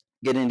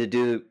getting to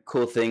do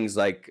cool things,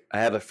 like I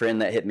have a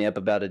friend that hit me up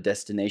about a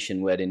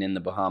destination wedding in the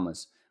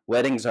Bahamas.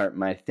 Weddings aren't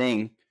my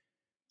thing.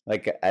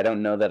 Like I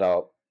don't know that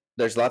I'll.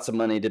 There's lots of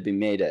money to be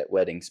made at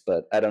weddings,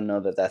 but I don't know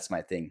that that's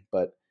my thing.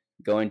 But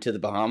going to the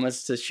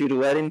Bahamas to shoot a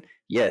wedding,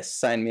 yes,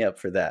 sign me up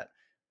for that.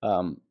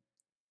 Um,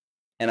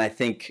 and I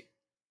think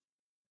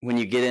when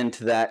you get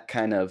into that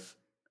kind of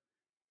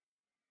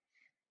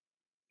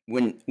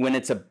when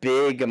it's a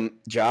big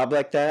job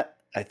like that,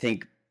 I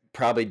think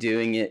probably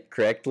doing it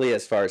correctly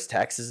as far as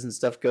taxes and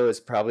stuff go is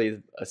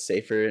probably a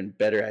safer and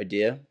better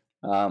idea.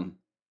 Um,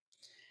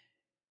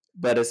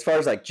 but as far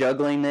as like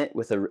juggling it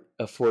with a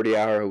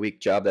 40-hour a week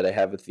job that I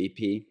have with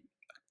VP,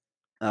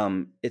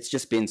 it's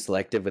just being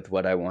selective with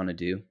what I want to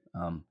do.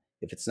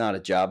 If it's not a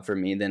job for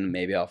me, then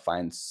maybe I'll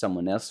find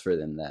someone else for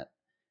them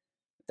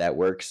that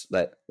works.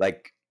 That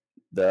like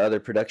the other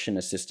production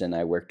assistant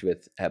I worked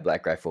with at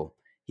Black Rifle,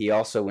 he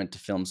also went to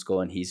film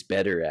school and he's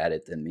better at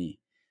it than me.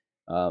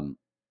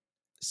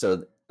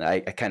 So I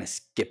kind of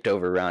skipped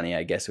over Ronnie,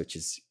 I guess, which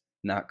is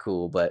not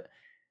cool. But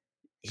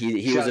he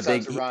was a Shouts out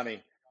big to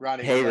Ronnie.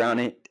 Ronnie, we hey love you.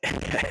 Ronnie.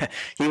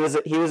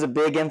 He was a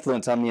big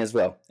influence on me as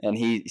well, and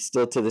he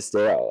still to this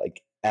day I'll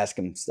like ask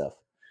him stuff.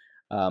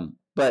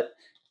 But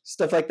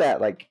stuff like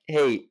that, like,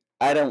 hey,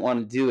 I don't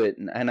want to do it,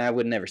 and I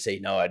would never say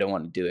no, I don't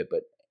want to do it,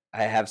 but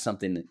I have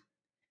something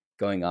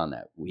going on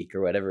that week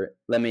or whatever.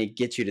 Let me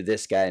get you to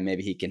this guy, and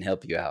maybe he can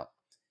help you out.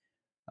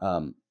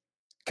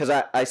 Because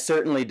I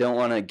certainly don't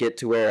want to get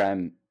to where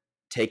I'm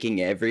taking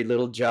every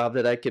little job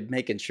that I could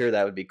make, and sure,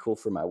 that would be cool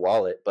for my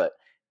wallet, but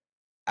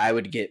I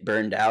would get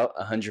burned out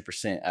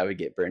 100%. I would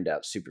get burned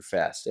out super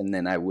fast, and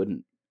then I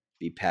wouldn't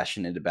be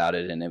passionate about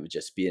it, and it would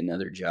just be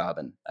another job.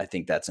 And I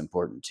think that's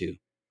important too.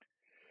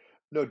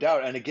 No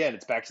doubt. And again,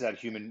 it's back to that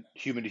human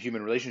to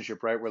human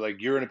relationship, right? Where like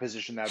you're in a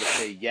position now to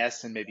say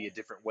yes in maybe a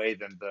different way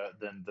than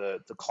the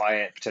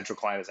client, potential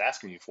client is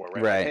asking you for, right?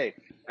 Like, Right. hey,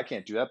 I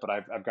can't do that, but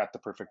I've got the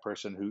perfect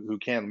person who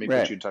can. Let me put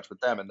Right. you in touch with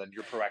them. And then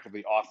you're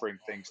proactively offering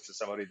things to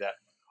somebody that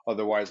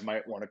otherwise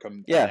might want to come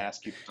and Yeah.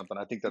 ask you for something.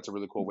 I think that's a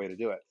really cool way to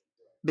do it.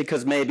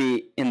 Because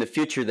maybe in the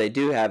future they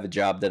do have a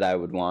job that I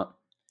would want,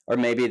 or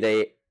maybe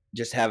they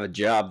just have a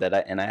job that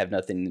I have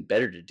nothing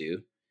better to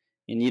do,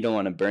 and you don't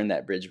want to burn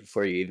that bridge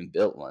before you even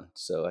built one.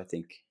 So I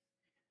think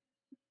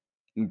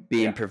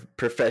being Yeah.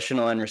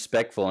 professional and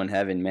respectful and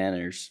having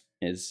manners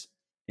is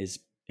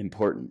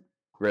important,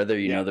 whether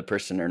you Yeah. know the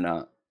person or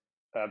not.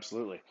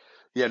 Absolutely.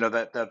 Yeah, no,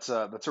 that's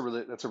a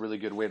really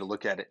good way to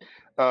look at it.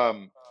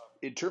 Um,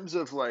 in terms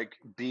of like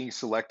being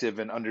selective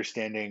and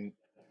understanding,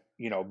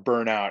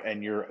 burnout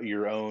and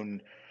your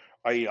own.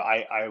 I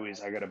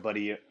got a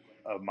buddy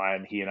of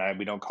mine. He and I,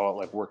 we don't call it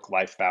like work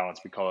life balance.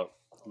 We call it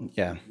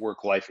Yeah.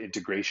 work life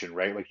integration,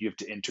 right? Like you have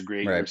to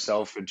integrate Right.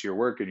 yourself into your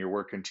work and your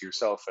work into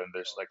yourself, and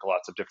there's like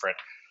lots of different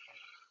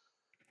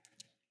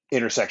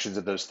intersections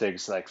of those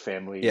things, like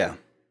family, Yeah.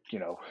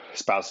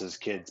 spouses,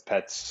 kids,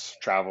 pets,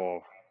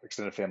 travel,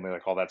 extended family,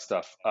 like all that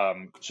stuff.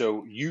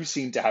 So you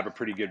seem to have a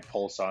pretty good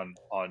pulse on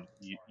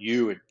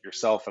you and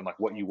yourself, and like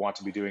what you want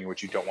to be doing and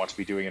what you don't want to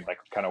be doing, and like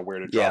kind of where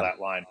to draw Yeah. that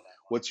line.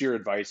 What's your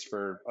advice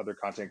for other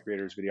content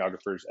creators,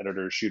 videographers,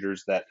 editors,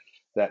 shooters that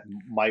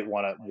might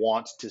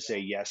want to say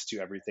yes to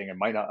everything and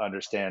might not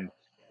understand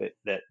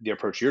that the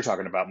approach you're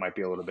talking about might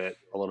be a little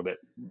bit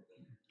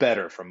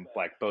better from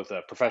like both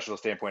a professional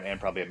standpoint and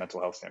probably a mental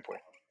health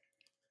standpoint?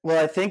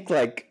 Well, I think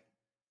like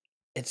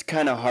it's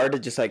kind of hard to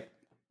just like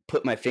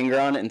put my finger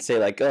on it and say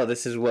like, oh,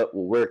 this is what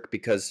will work,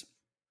 because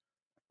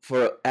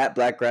for at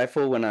Black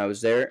Rifle when I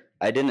was there,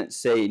 I didn't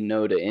say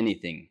no to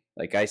anything.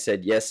 Like I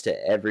said yes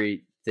to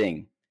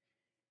everything,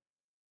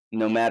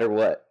 no matter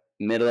what,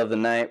 middle of the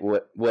night,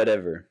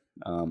 whatever.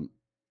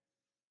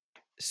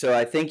 So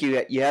I think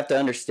you have to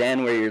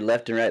understand where your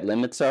left and right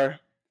limits are,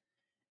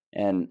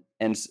 and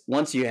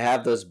once you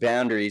have those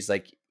boundaries,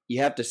 like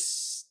you have to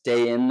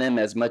stay in them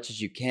as much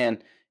as you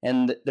can.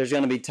 And there's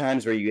going to be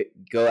times where you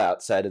go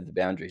outside of the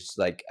boundaries.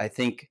 Like I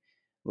think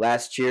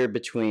last year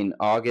between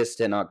August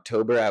and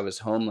October, I was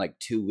home like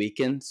 2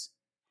 weekends,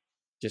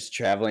 just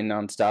traveling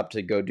nonstop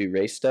to go do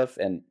race stuff.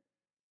 And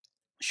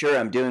sure,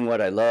 I'm doing what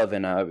I love,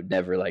 and I would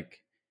never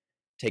like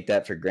take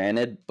that for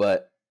granted.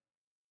 But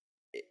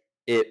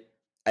it,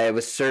 I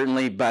was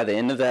certainly by the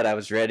end of that, I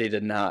was ready to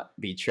not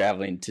be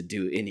traveling to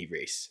do any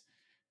race.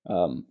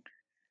 Um,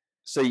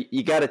 so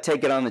you got to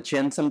take it on the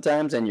chin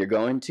sometimes, and you're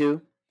going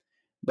to.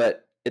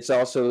 But it's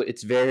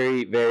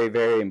very, very,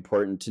 very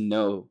important to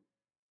know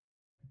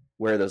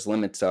where those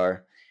limits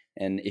are,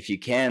 And if you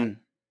can,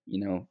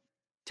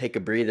 take a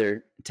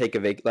breather, take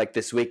a like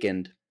this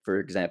weekend, for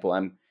example,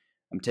 I'm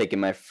taking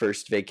my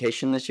first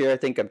vacation this year. I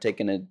think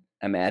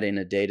I'm adding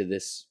a day to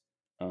this,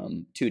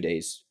 2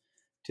 days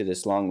to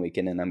this long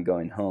weekend, and I'm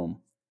going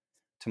home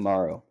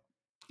tomorrow.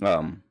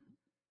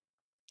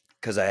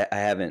 Because I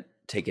haven't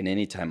taken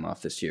any time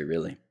off this year,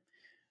 really.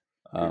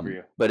 Good for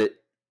you. But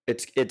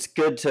it's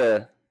good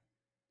to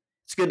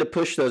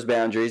push those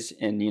boundaries,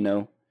 and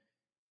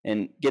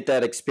and get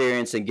that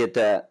experience and get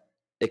that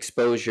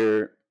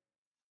exposure,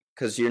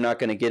 because you're not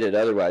going to get it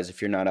otherwise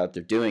if you're not out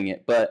there doing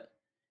it. But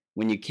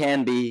when you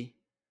can be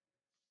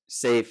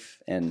safe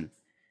and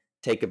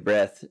take a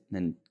breath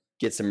and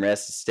get some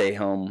rest, stay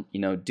home,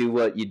 do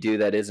what you do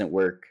that isn't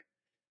work,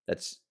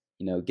 that's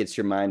gets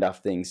your mind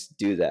off things,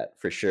 do that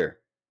for sure.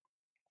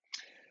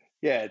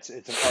 Yeah, it's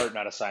an art,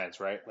 not a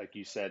science, right? Like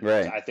you said,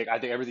 Right. I think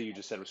everything you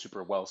just said was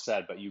super well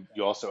said, but you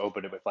also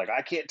opened it with like,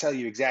 I can't tell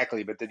you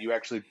exactly, but then you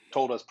actually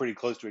told us pretty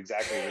close to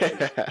exactly,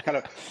 which is kind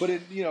of, but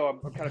it, I'm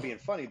kind of being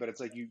funny, but it's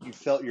like you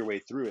felt your way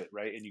through it,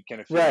 right? And you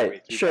kind of feel your Right,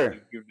 way through that. sure.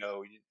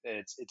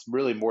 And it's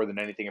really more than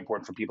anything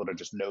important for people to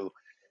just know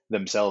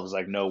themselves,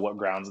 like know what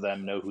grounds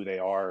them, know who they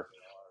are,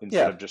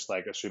 instead Yeah. of just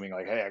like assuming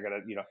like, hey, I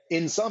gotta,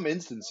 in some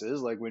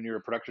instances, like when you're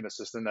a production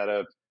assistant at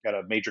a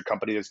major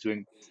company that's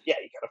doing, yeah,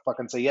 you gotta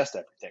fucking say yes to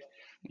everything.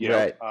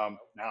 Right.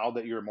 Now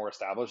that you're more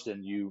established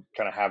and you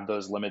kind of have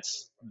those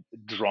limits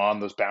drawn,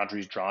 those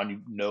boundaries drawn,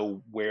 you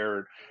know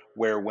where,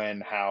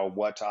 when, how,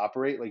 what to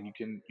operate. Like you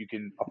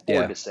can afford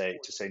Yeah.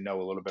 to say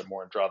no a little bit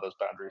more and draw those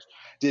boundaries.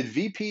 Did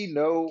VP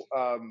know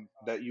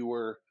that you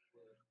were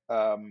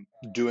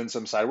doing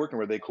some side work, and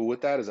were they cool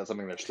with that? Is that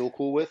something they're still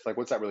cool with? Like,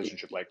 what's that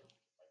relationship like?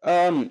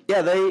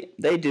 Yeah,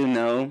 they do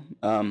know.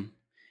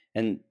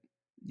 And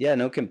yeah,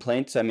 no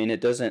complaints. I mean,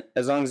 it doesn't,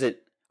 as long as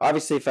it,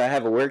 obviously if I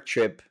have a work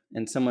trip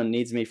and someone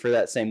needs me for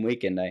that same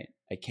weekend, I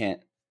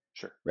can't,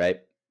 Sure.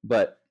 right?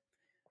 But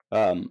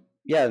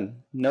yeah,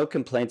 no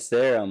complaints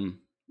there.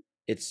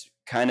 It's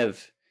kind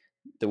of,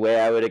 the way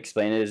I would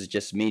explain it is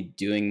just me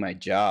doing my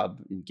job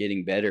and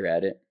getting better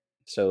at it.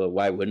 So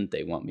why wouldn't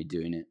they want me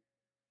doing it?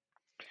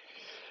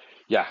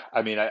 Yeah,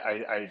 I mean,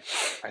 I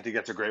think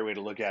that's a great way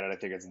to look at it. I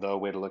think it's the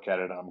way to look at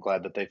it. I'm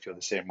glad that they feel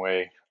the same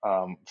way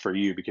for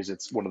you, because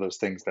it's one of those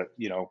things that,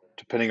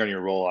 depending on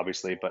your role,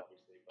 obviously, but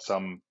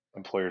some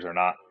employers are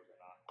not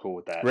cool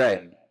with that, Right.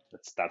 and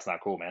that's not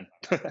cool, man.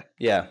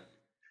 Yeah.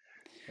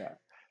 Yeah.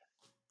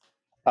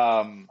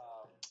 Um,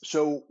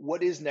 so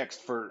what is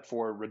next for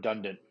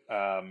redundant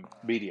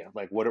media?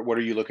 Like, what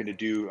are you looking to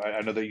do?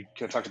 I know that you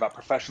kind of talked about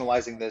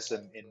professionalizing this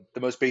in the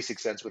most basic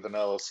sense with an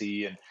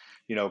LLC and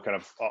kind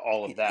of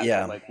all of that. But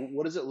Yeah. like,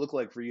 what does it look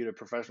like for you to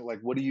professional? Like,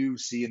 what do you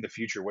see in the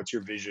future? What's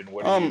your vision?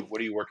 Um,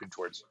 What are you working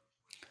towards?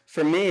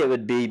 for me, it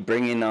would be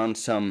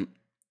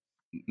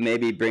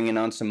maybe bringing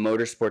on some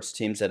motorsports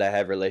teams that I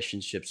have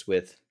relationships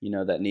with,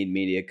 that need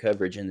media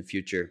coverage in the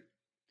future.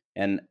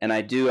 And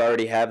I do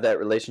already have that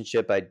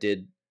relationship. I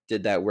did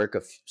that work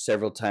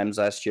several times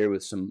last year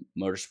with some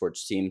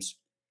motorsports teams.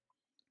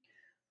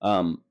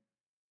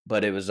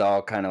 But it was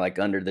all kind of like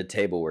under the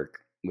table work,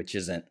 which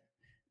isn't,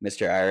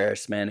 Mr.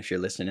 IRS man, if you're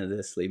listening to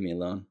this, leave me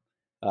alone.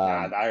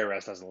 Nah, the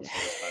IRS doesn't listen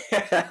to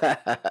this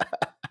podcast.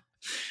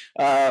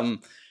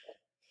 um,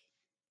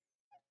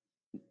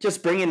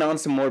 just bringing on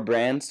some more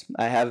brands.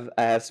 I have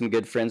some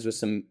good friends with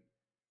some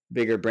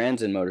bigger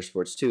brands in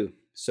motorsports too.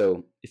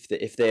 So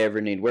if they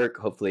ever need work,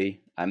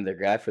 hopefully I'm the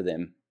guy for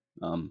them.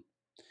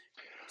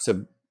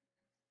 So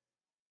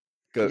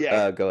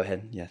Yeah. go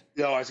ahead. Yeah.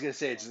 No, I was gonna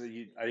say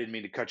I didn't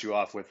mean to cut you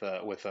off with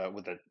a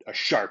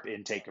sharp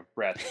intake of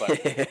breath,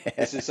 but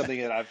this is something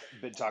that I've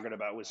been talking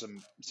about with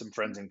some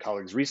friends and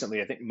colleagues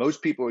recently. I think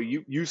most people,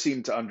 you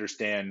seem to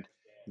understand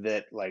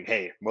that, like,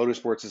 hey,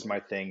 motorsports is my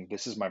thing.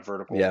 This is my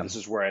vertical. Yeah. This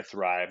is where I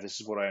thrive.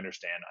 This is what I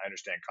understand. I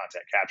understand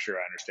content capture.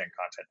 I understand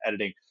content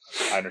editing.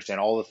 I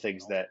understand all the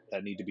things that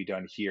need to be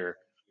done here.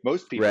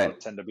 Most people Right.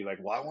 tend to be like,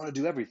 well, I want to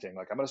do everything.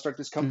 Like, I'm going to start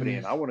this company, Mm-hmm.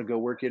 and I want to go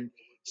work in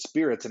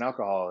spirits and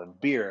alcohol and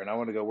beer, and I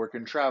want to go work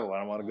in travel, and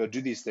I want to go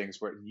do these things.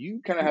 Where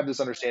you kind of have this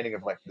understanding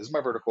of like, this is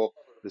my vertical.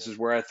 This is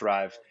where I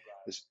thrive.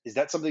 Is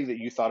that something that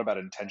you thought about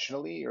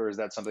intentionally, or is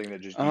that something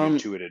that just you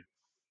intuited?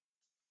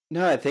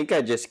 No, I think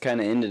I just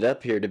kind of ended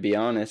up here, to be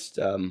honest.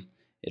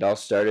 It all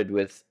started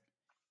with,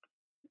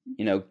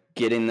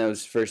 getting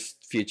those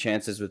first few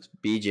chances with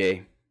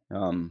BJ,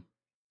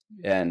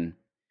 and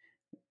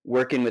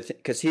working with,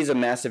 because he's a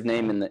massive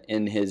name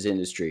in his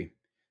industry.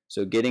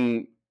 So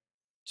getting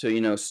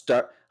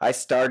to, I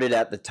started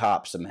at the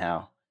top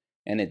somehow,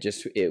 and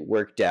it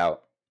worked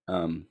out.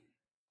 And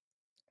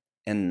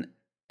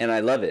I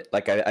love it.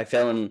 Like I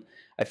fell in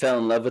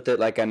love with it.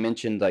 Like I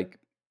mentioned, like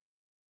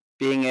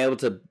being able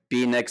to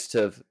be next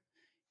to,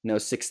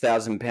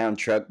 6,000-pound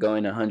truck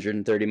going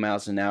 130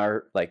 miles an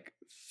hour, like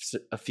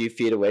a few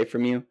feet away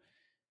from you.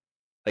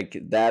 Like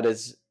that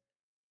is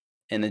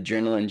an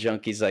adrenaline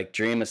junkie's like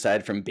dream,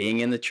 aside from being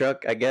in the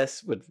truck, I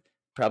guess, would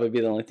probably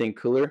be the only thing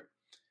cooler.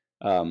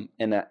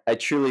 And I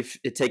truly,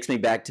 it takes me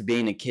back to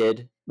being a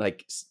kid,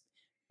 like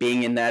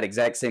being in that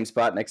exact same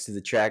spot next to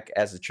the track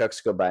as the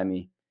trucks go by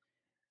me,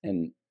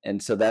 and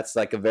and so that's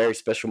like a very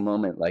special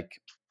moment.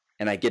 Like,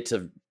 and I get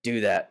to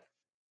do that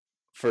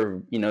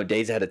for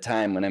days at a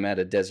time when I'm at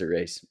a desert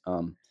race.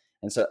 And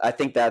so I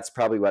think that's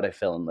probably what I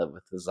fell in love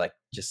with, was like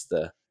just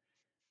the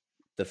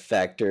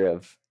factor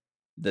of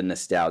the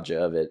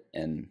nostalgia of it,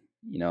 and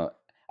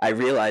I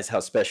realize how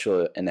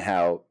special and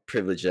how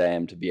privileged I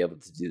am to be able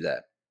to do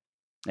that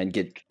and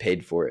get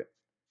paid for it.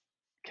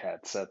 Yeah,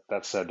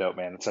 that's so dope,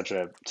 man. It's such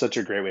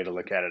a great way to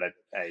look at it.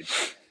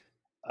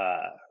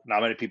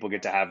 Not many people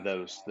get to have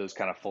those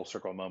kind of full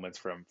circle moments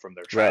from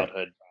their Right.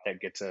 childhood that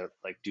get to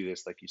like do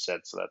this, like you said.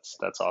 So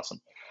that's awesome.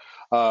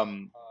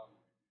 Um,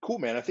 cool,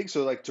 man. I think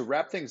so. Like, to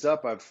wrap things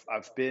up,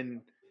 I've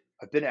been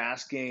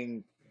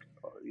asking.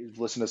 You've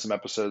listened to some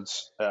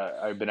episodes.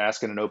 I've been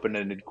asking an open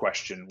ended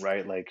question,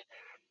 right? Like,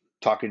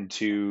 talking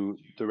to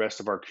the rest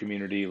of our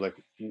community, like,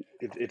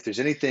 if there's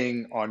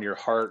anything on your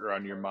heart or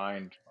on your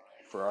mind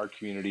for our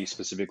community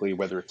specifically,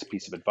 whether it's a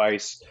piece of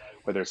advice,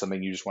 whether it's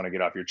something you just want to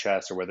get off your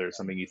chest, or whether it's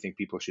something you think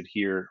people should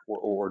hear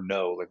or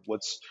know, like,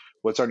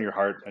 what's on your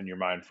heart and your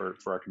mind for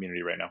our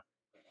community right now?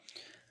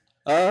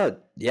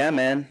 Yeah,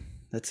 man,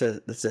 that's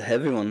a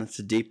heavy one. That's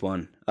a deep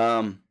one.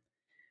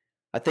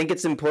 I think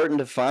it's important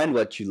to find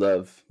what you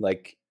love.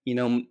 Like,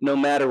 no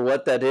matter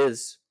what that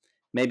is.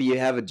 Maybe you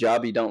have a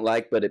job you don't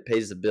like, but it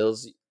pays the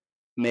bills.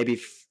 Maybe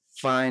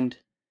find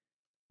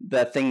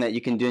that thing that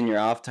you can do in your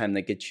off time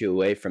that gets you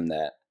away from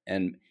that,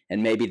 and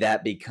maybe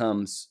that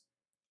becomes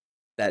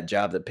that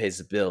job that pays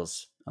the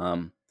bills.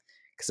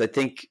 Because I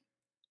think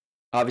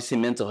obviously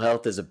mental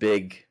health is a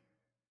big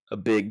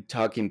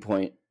talking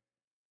point,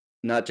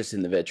 not just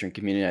in the veteran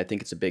community. I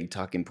think it's a big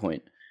talking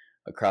point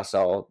across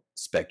all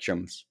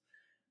spectrums.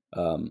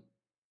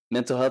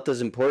 Mental health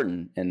is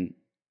important, and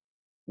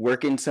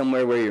working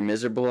somewhere where you're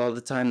miserable all the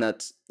time,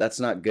 that's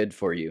not good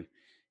for you.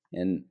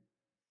 And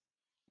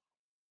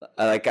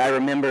like, I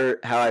remember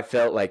how I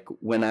felt like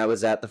when I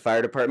was at the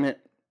fire department.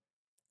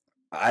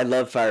 I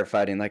love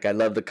firefighting. Like, I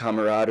love the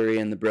camaraderie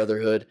and the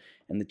brotherhood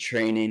and the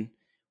training.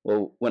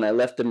 Well, when I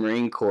left the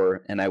Marine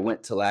Corps and I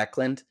went to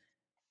Lackland,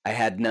 I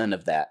had none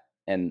of that,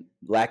 and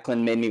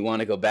Lackland made me want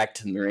to go back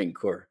to the Marine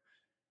Corps.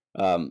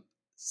 But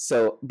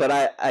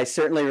I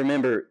certainly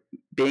remember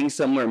being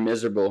somewhere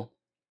miserable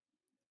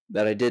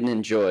that I didn't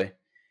enjoy,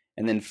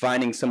 and then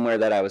finding somewhere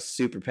that I was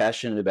super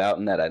passionate about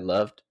and that I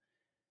loved.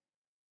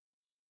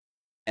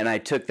 And I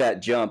took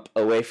that jump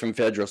away from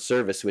federal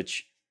service,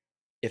 which,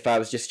 if I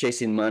was just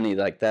chasing money,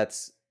 like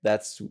that's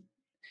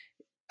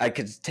I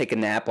could take a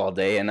nap all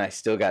day and I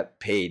still got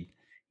paid.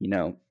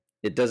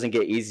 It doesn't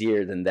get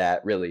easier than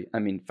that, really. I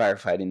mean,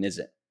 firefighting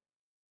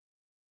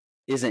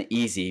isn't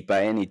easy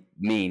by any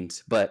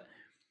means, but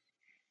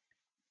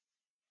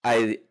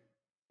I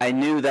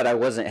knew that I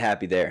wasn't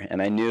happy there,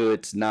 and I knew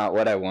it's not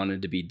what I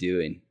wanted to be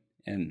doing.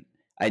 And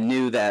I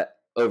knew that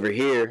over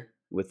here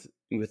with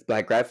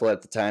Black Rifle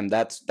at the time,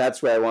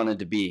 that's where I wanted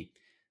to be.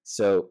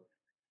 So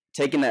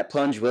taking that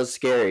plunge was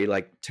scary.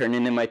 Like,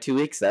 turning in my 2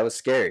 weeks, that was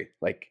scary.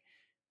 Like,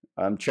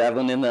 I'm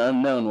traveling in the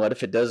unknown. What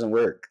if it doesn't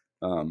work?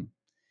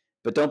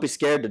 But don't be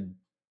scared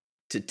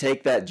to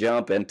take that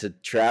jump and to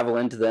travel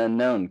into the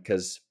unknown,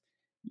 because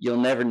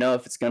you'll never know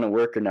if it's going to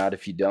work or not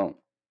if you don't.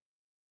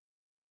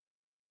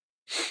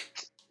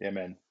 Yeah,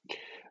 man,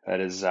 that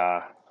is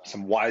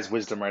some wise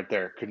wisdom right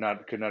there. Could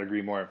not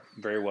agree more.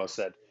 Very well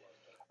said.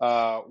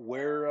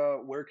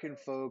 Where can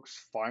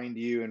folks find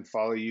you and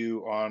follow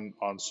you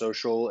on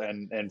social,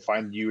 and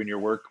find you and your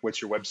work?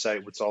 What's your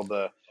website? What's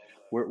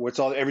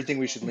all everything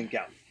we should link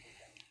out?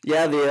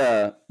 Yeah,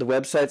 the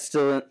website's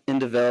still in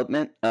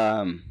development.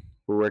 We're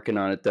working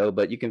on it though,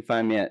 but you can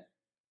find me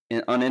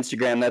on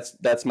Instagram.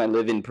 That's my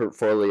living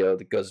portfolio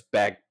that goes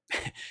back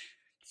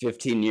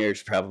 15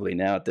 years probably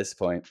now at this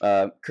point.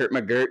 Kurt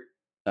McGirt,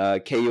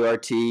 KURT.MCGIRT,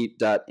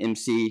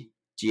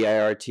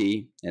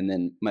 and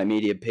then my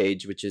media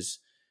page, which is,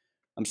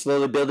 I'm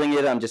slowly building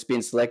it. I'm just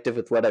being selective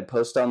with what I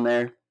post on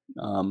there.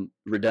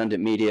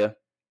 Redundant Media,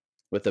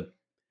 with a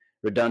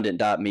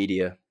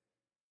redundant.media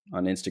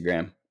on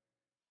Instagram.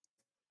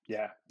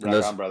 Yeah,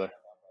 rock on, brother.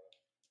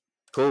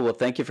 Cool. Well,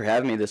 thank you for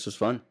having me. This was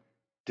fun.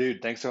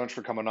 Dude, thanks so much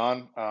for coming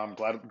on.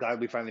 Glad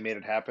we finally made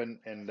it happen,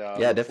 and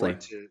yeah, definitely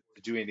to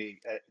doing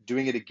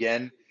it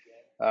again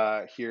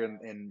here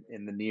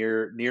in the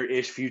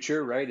near-ish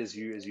future, right? As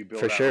you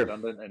build out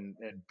Redundant and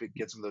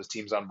get some of those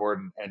teams on board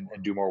and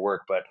do more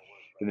work. But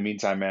in the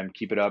meantime, man,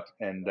 keep it up,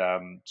 and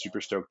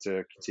super stoked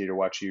to continue to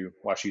watch you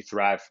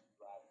thrive.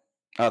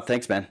 Oh,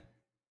 thanks, man.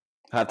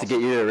 I'll have to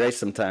get you to a race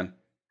sometime.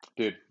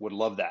 Dude, would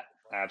love that.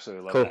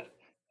 Absolutely love that.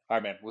 All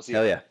right, man. We'll see you.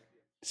 Hell yeah.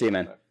 See you,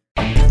 man.